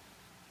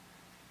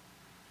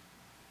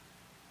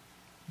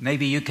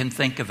 Maybe you can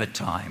think of a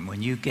time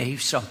when you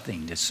gave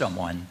something to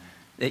someone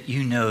that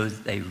you know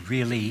they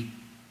really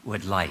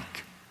would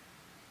like.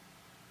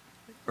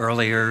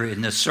 Earlier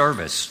in the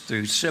service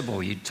through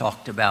Sybil, you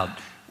talked about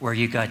where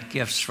you got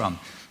gifts from.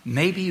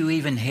 Maybe you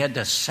even had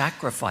to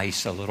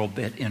sacrifice a little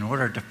bit in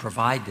order to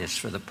provide this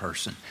for the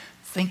person.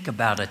 Think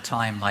about a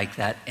time like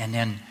that, and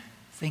then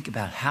think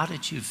about how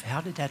did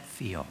that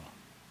feel?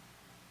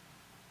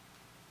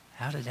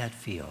 How did that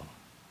feel?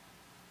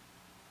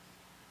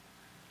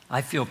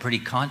 I feel pretty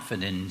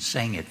confident in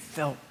saying it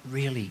felt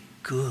really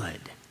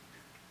good.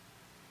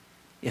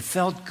 It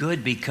felt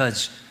good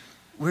because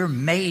we're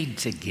made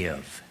to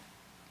give.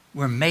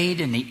 We're made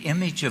in the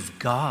image of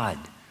God,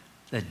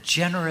 the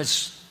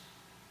generous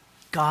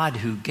God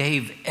who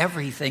gave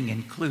everything,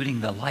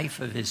 including the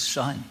life of his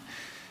son.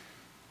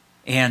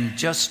 And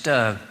just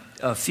a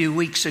few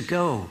weeks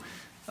ago,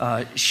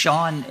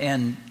 Sean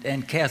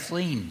and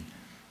Kathleen,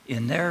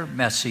 in their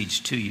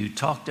message to you,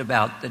 talked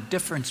about the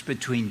difference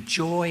between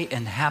joy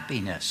and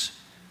happiness.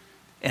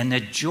 And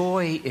that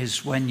joy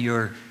is when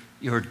you're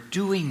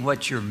doing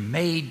what you're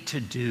made to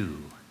do.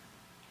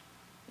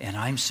 And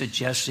I'm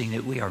suggesting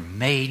that we are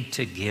made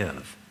to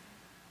give.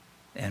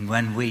 And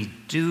when we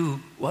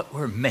do what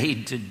we're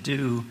made to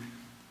do,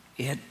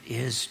 it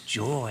is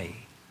joy.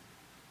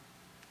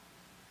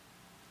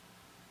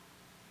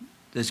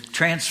 This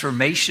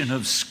transformation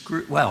of,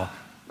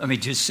 let me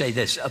just say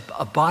this.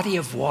 A body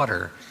of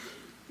water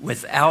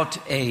without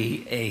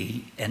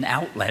an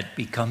outlet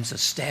becomes a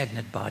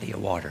stagnant body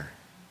of water.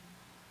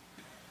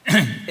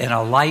 And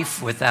a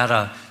life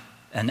without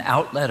an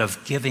outlet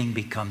of giving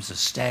becomes a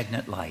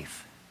stagnant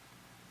life.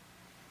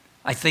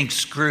 I think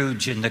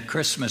Scrooge in the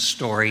Christmas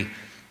story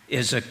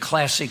is a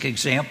classic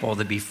example,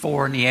 the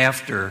before and the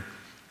after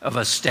of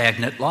a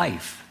stagnant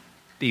life.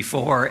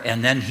 Before,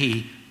 and then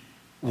he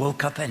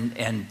woke up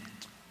and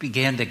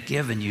began to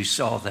give, and you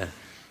saw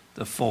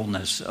the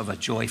fullness of a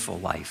joyful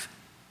life.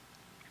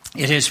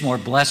 It is more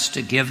blessed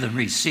to give than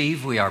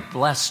receive. We are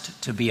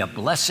blessed to be a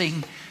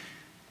blessing.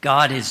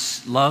 God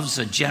loves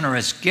a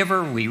generous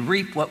giver. We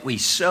reap what we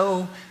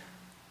sow.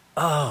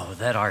 Oh,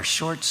 that our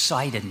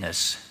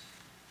short-sightedness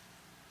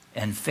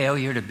and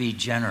failure to be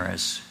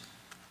generous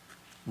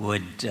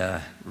would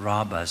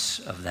rob us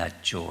of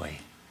that joy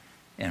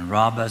and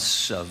rob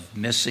us of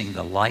missing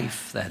the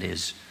life that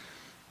is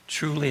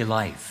truly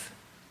life,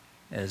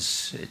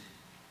 as it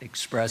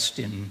expressed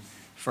in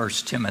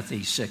 1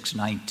 Timothy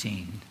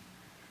 6:19,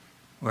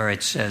 where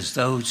it says,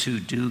 "Those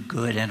who do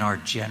good and are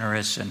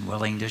generous and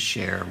willing to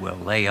share will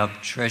lay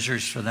up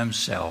treasures for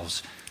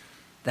themselves,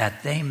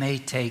 that they may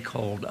take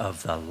hold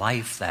of the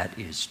life that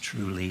is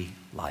truly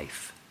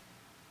life."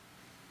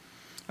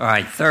 All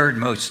right,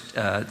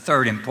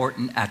 third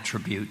important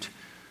attribute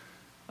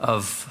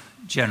of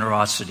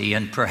generosity,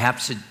 and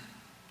perhaps it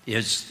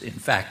is, in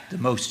fact, the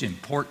most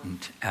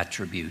important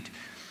attribute.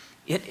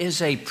 It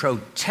is a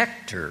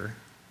protector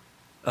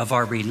of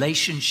our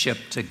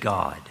relationship to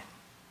God.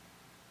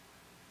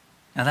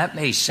 Now, that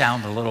may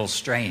sound a little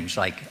strange,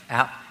 like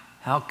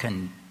how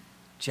can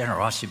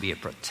generosity be a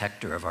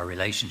protector of our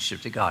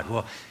relationship to God?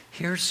 Well,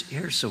 here's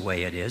the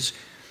way it is.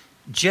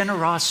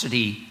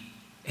 Generosity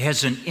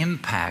has an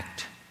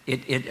impact,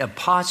 a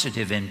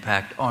positive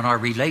impact on our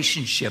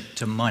relationship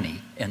to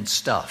money and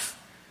stuff.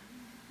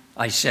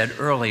 I said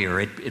earlier,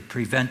 it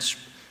prevents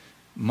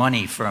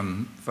money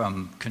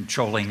from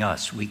controlling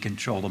us. We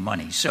control the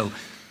money. So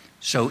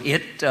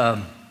it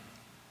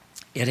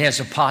has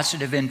a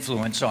positive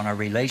influence on our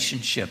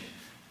relationship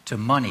to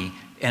money.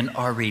 And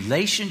our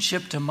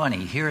relationship to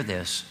money, hear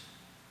this,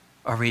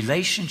 our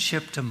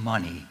relationship to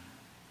money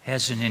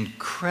has an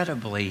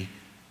incredibly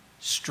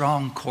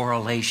strong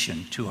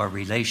correlation to our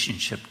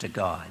relationship to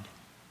God.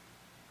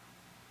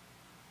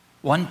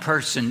 One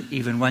person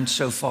even went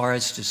so far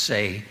as to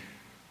say,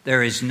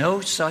 there is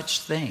no such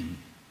thing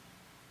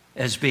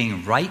as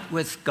being right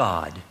with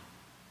God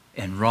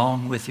and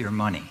wrong with your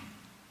money.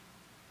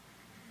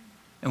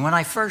 And when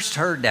I first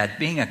heard that,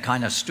 being a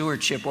kind of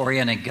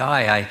stewardship-oriented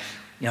guy,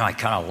 I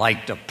kind of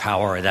liked the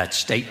power of that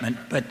statement.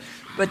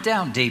 But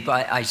down deep,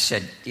 I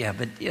said, yeah,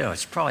 but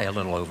it's probably a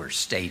little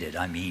overstated.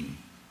 I mean,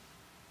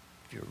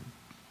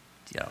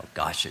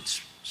 gosh,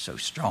 it's so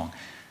strong.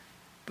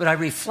 But I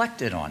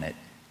reflected on it,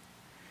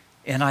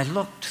 and I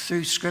looked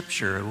through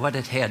Scripture at what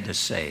it had to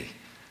say.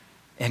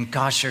 And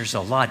gosh, there's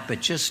a lot, but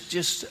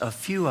just a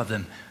few of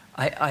them.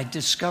 I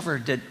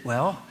discovered that,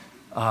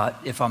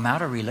 if I'm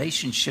out of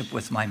relationship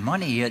with my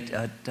money,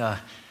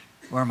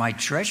 where my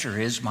treasure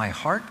is, my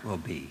heart will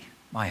be.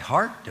 My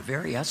heart, the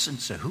very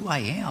essence of who I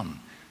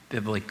am,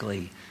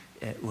 biblically,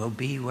 will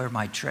be where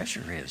my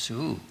treasure is.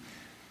 Ooh.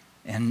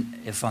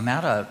 And if I'm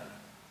out of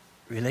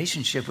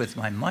relationship with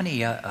my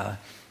money, I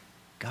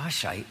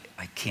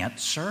can't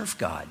serve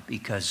God,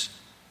 because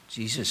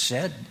Jesus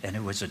said, and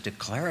it was a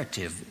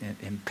declarative,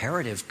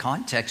 imperative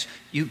context,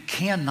 you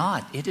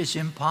cannot, it is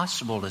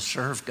impossible to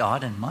serve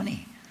God and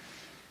money.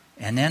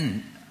 And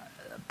then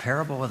a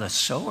parable of the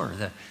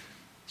sower,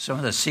 some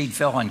of the seed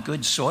fell on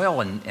good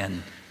soil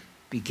and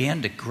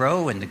began to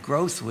grow, and the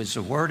growth was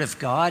the word of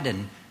God,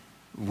 and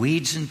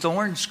weeds and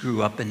thorns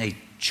grew up, and they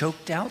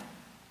choked out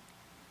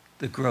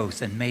the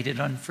growth and made it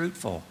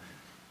unfruitful.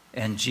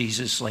 And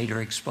Jesus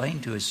later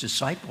explained to his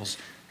disciples,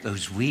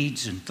 those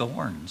weeds and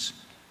thorns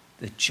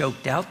that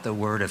choked out the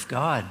word of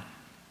God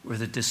were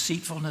the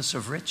deceitfulness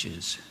of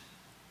riches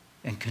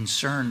and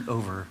concern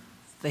over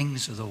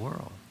things of the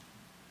world.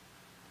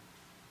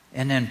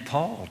 And then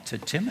Paul to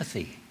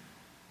Timothy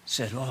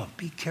said,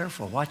 be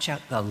careful, watch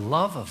out. The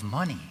love of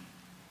money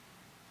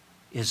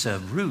is a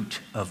root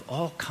of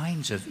all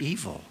kinds of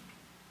evil.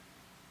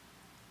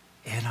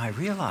 And I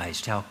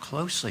realized how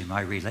closely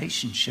my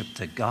relationship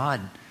to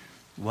God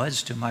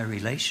was to my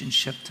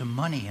relationship to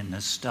money and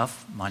the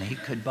stuff money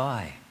could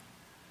buy.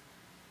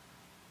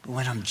 But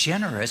when I'm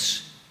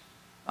generous,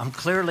 I'm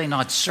clearly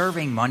not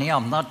serving money.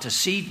 I'm not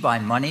deceived by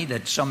money,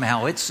 that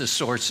somehow it's the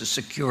source of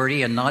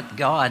security and not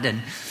God.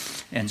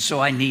 And so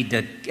I need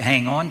to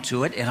hang on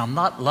to it. And I'm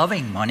not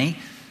loving money,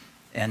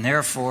 and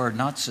therefore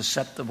not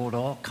susceptible to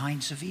all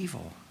kinds of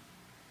evil.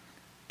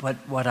 But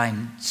what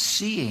I'm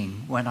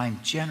seeing when I'm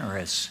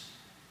generous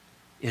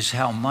is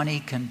how money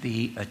can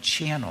be a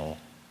channel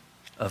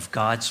of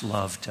God's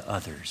love to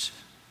others.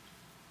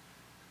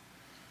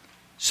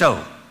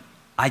 So,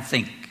 I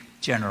think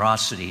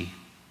generosity,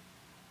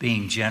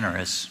 being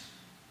generous,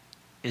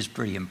 is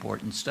pretty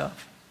important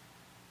stuff.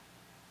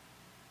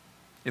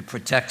 It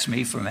protects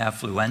me from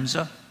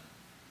affluenza.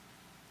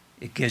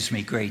 It gives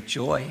me great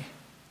joy.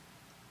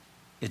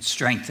 It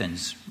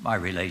strengthens my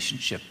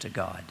relationship to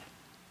God.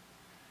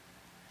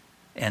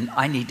 And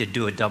I need to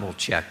do a double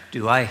check.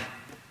 Do I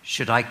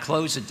should I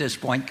close at this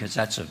point? Because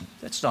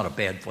that's not a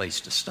bad place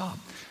to stop.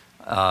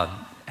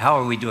 How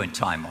are we doing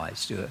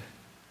time-wise? Do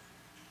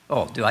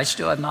I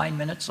still have 9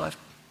 minutes left?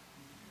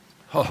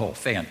 Oh,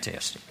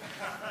 fantastic.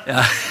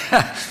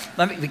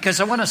 Because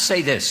I want to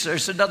say this.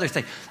 There's another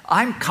thing.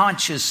 I'm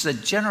conscious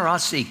that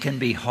generosity can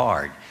be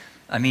hard.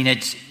 I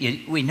mean,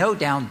 we know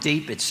down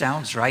deep it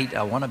sounds right.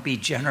 I want to be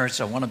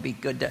generous. I want to be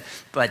good.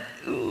 But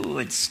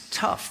it's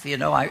tough. You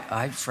know,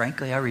 I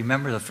frankly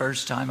remember the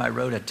first time I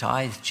wrote a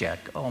tithe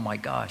check. Oh, my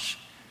gosh.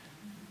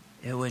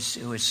 It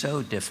was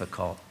so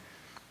difficult.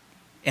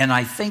 And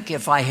I think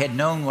if I had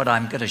known what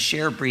I'm going to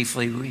share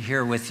briefly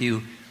here with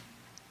you,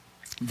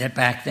 that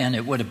back then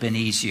it would have been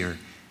easier.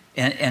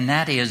 And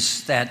that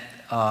is that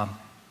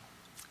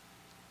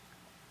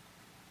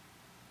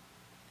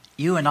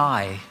you and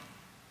I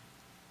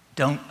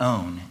don't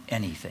own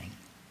anything.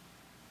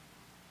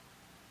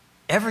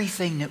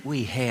 Everything that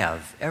we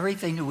have,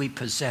 everything that we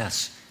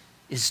possess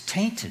is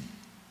tainted.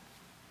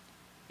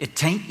 It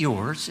tain't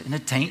yours and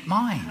it tain't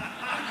mine.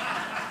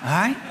 All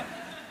right?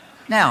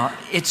 Now,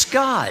 it's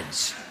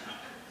God's.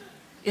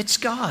 It's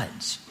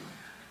God's.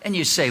 And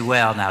you say,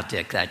 well, now,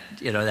 Dick,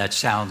 that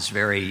sounds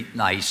very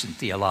nice and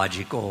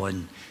theological,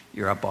 and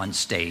you're up on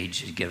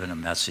stage giving a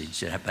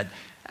message. But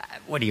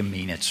what do you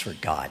mean it's for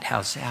God?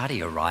 How do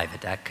you arrive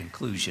at that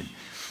conclusion?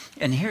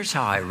 And here's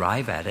how I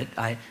arrive at it.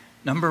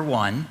 Number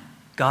one,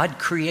 God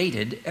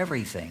created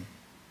everything.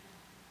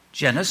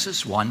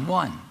 Genesis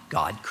 1:1,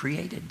 God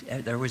created.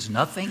 There was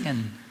nothing,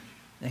 and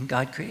then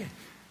God created.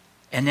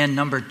 And then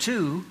number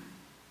two,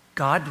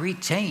 God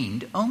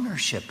retained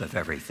ownership of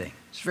everything.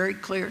 It's very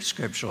clear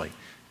scripturally.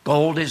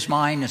 Gold is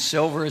mine, the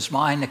silver is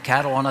mine, the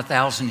cattle on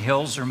 1,000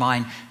 hills are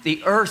mine,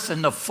 the earth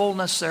and the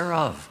fullness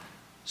thereof.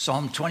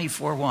 Psalm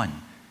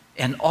 24:1.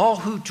 And all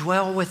who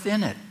dwell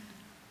within it,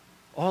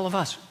 all of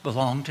us,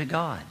 belong to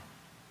God.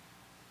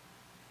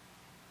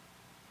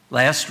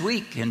 Last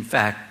week, in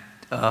fact,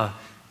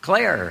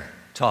 Claire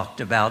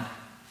talked about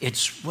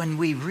it's when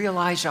we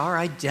realize our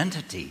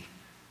identity,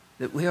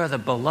 that we are the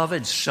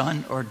beloved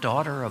son or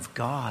daughter of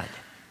God.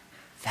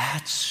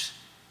 That's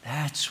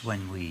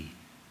when we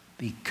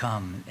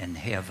become and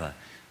have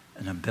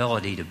an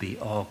ability to be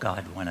all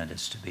God wanted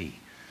us to be.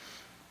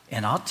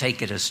 And I'll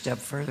take it a step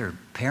further.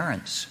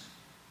 Parents,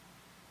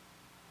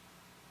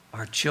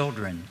 our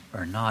children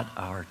are not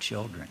our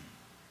children.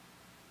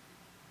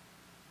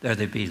 They're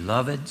the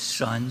beloved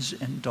sons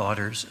and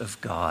daughters of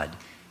God,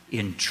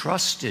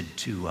 entrusted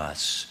to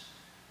us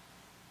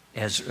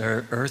as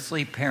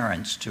earthly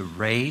parents to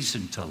raise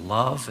and to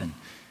love,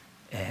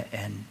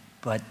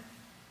 but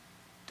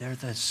they're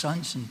the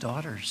sons and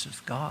daughters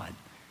of God.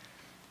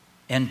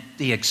 And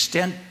the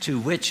extent to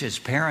which, as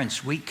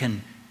parents, we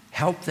can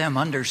help them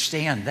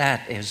understand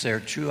that as their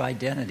true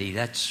identity,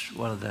 that's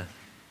one of the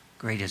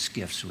greatest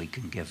gifts we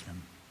can give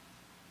them.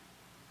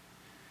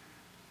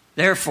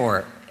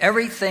 Therefore,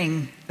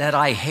 everything that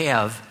I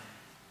have,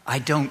 I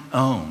don't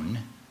own.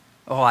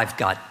 Oh, I've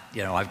got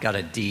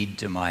a deed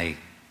to my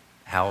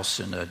house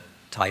and a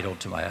title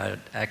to I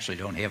actually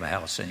don't have a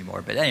house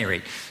anymore, but at any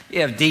rate,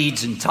 you have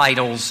deeds and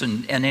titles,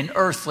 and in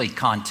earthly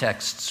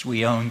contexts,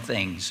 we own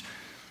things.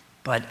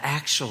 But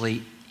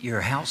actually,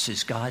 your house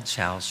is God's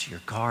house,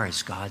 your car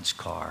is God's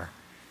car,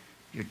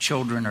 your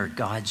children are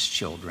God's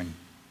children,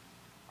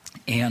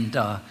 and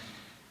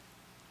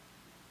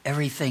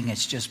everything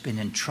has just been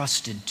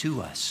entrusted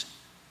to us.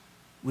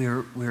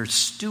 We're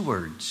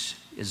stewards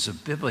is a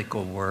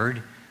biblical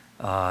word.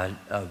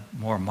 A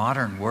more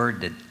modern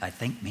word that I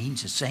think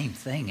means the same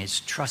thing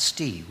is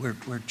trustee.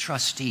 We're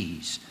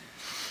trustees.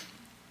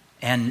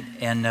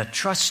 And a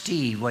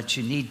trustee, what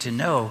you need to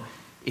know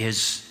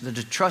is that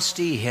a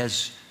trustee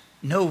has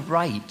no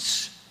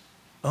rights,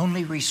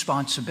 only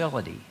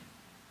responsibility.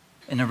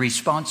 And the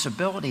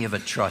responsibility of a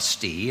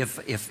trustee,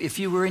 if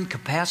you were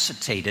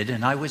incapacitated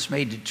and I was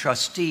made a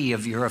trustee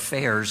of your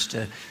affairs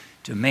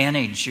to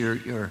manage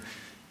your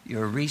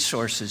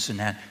resources and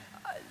that,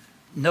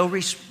 no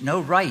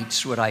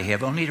rights would I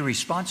have, only the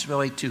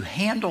responsibility to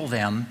handle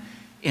them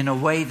in a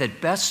way that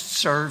best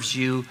serves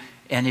you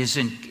and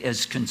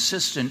is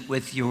consistent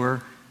with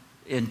your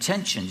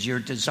intentions, your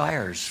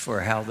desires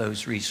for how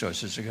those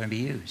resources are going to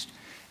be used.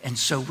 And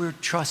so we're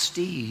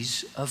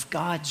trustees of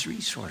God's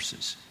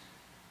resources.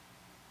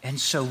 And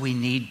so we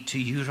need to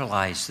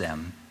utilize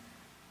them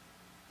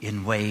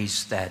in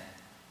ways that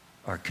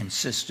are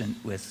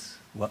consistent with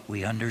what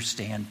we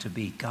understand to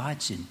be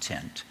God's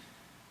intent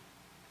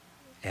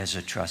as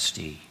a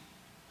trustee.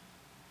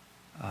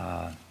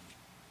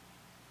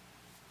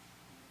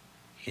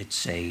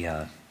 It's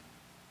a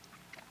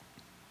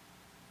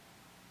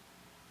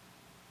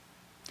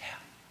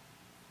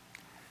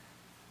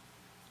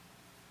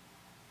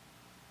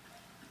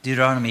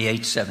Deuteronomy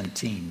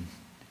 8:17.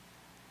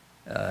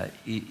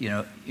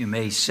 You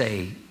may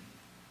say,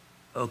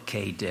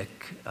 okay,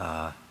 Dick,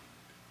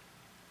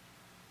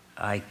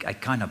 I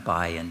kind of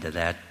buy into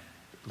that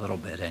a little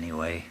bit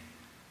anyway.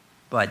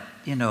 But,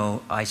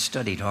 I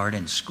studied hard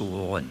in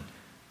school, and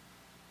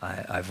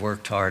I've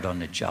worked hard on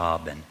the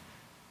job, and,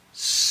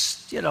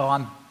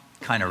 I'm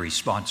kind of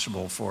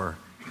responsible for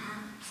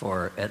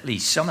for at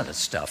least some of the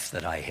stuff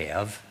that I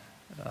have.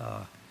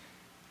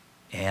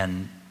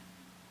 And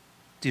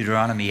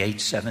Deuteronomy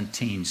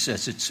 8:17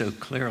 says it so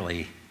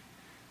clearly.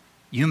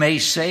 You may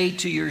say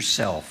to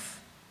yourself,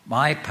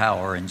 my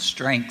power and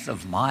strength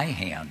of my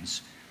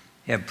hands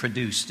have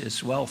produced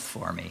this wealth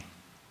for me.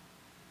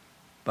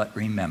 But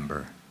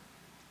remember,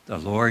 the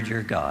Lord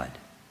your God,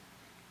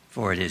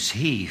 for it is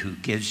He who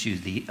gives you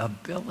the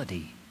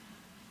ability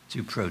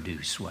to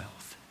produce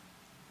wealth.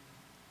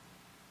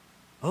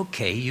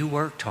 Okay, you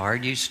worked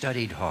hard, you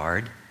studied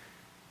hard,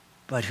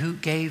 but who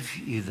gave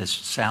you the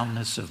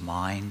soundness of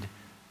mind,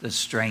 the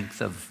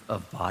strength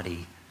of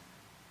body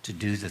to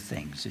do the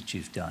things that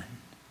you've done?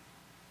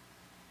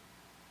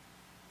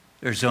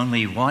 There's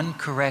only one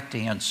correct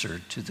answer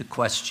to the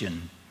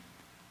question,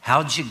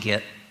 how'd you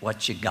get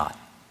what you got?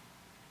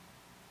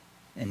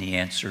 And the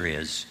answer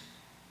is,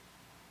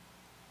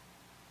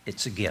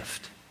 it's a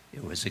gift.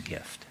 It was a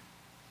gift.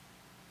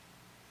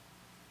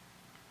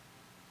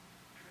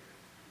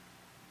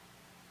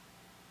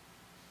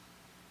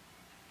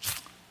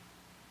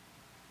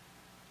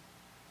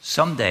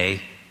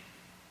 Someday,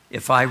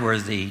 if I were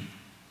the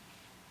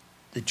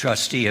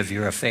trustee of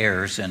your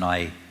affairs and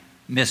I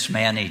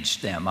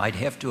mismanaged them, I'd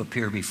have to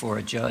appear before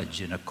a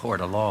judge in a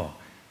court of law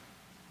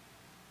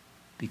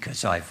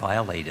because I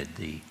violated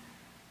the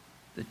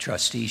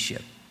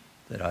trusteeship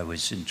that I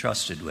was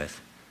entrusted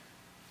with.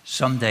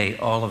 Someday,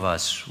 all of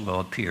us will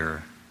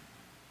appear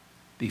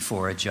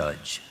before a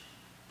judge.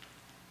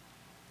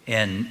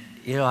 And,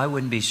 I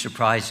wouldn't be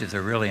surprised if there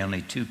are really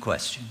only two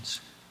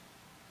questions.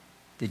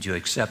 Did you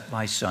accept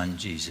my son,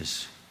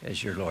 Jesus,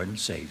 as your Lord and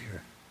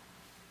Savior?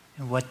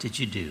 And what did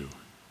you do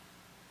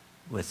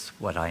with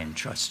what I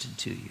entrusted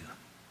to you?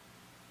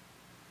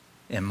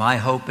 And my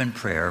hope and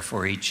prayer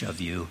for each of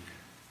you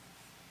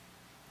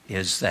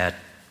is that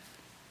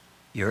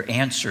your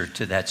answer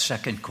to that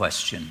second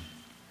question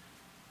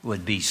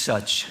would be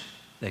such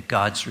that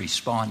God's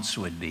response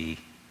would be,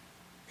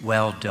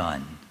 well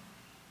done,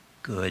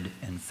 good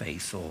and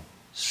faithful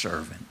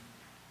servant,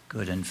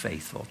 good and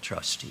faithful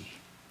trustee.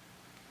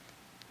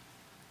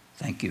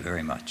 Thank you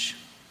very much.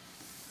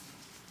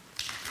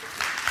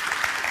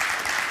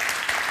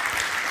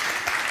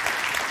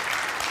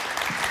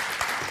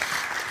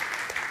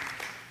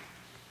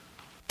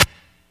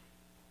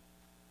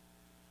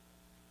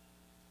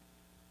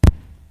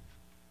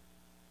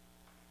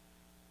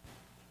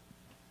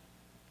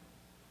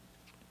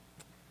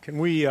 Can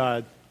we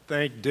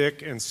thank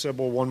Dick and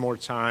Sybil one more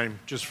time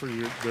just for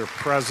their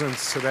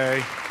presence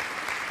today?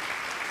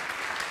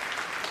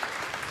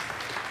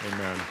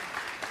 Amen.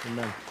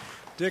 Amen.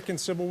 Dick and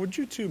Sybil, would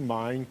you two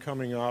mind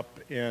coming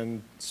up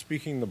and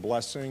speaking the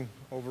blessing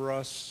over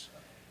us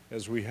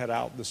as we head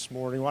out this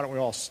morning? Why don't we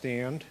all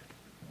stand?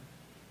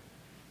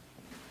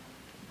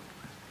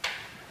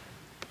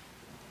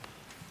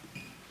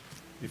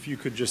 If you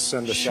could just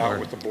send us out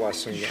with the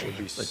blessing, that would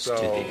be Let's so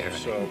do the Aaron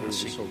we'd be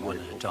blessing so one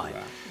at a grateful for time.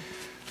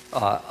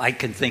 that. I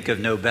can think of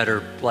no better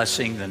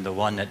blessing than the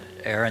one that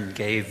Aaron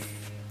gave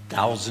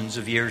thousands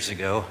of years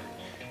ago.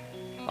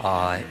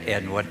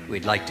 And what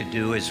we'd like to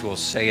do is we'll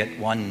say it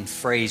one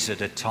phrase at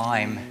a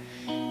time,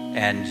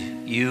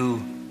 and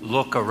you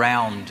look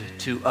around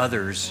to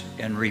others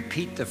and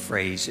repeat the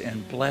phrase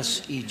and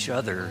bless each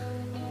other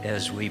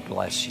as we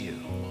bless you.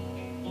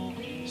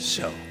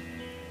 So,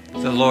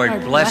 the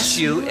Lord bless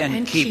you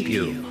and keep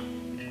you.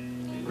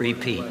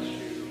 Repeat.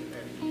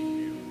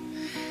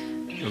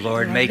 The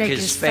Lord make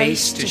his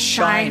face to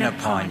shine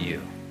upon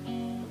you.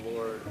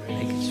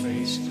 Make his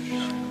face to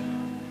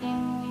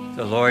shine.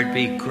 The Lord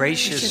be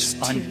gracious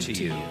unto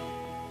you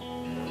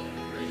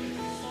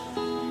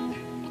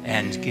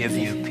and give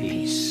you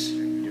peace.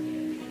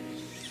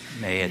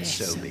 May it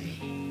so be.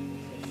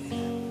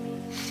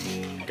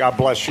 God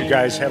bless you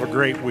guys. Have a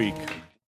great week.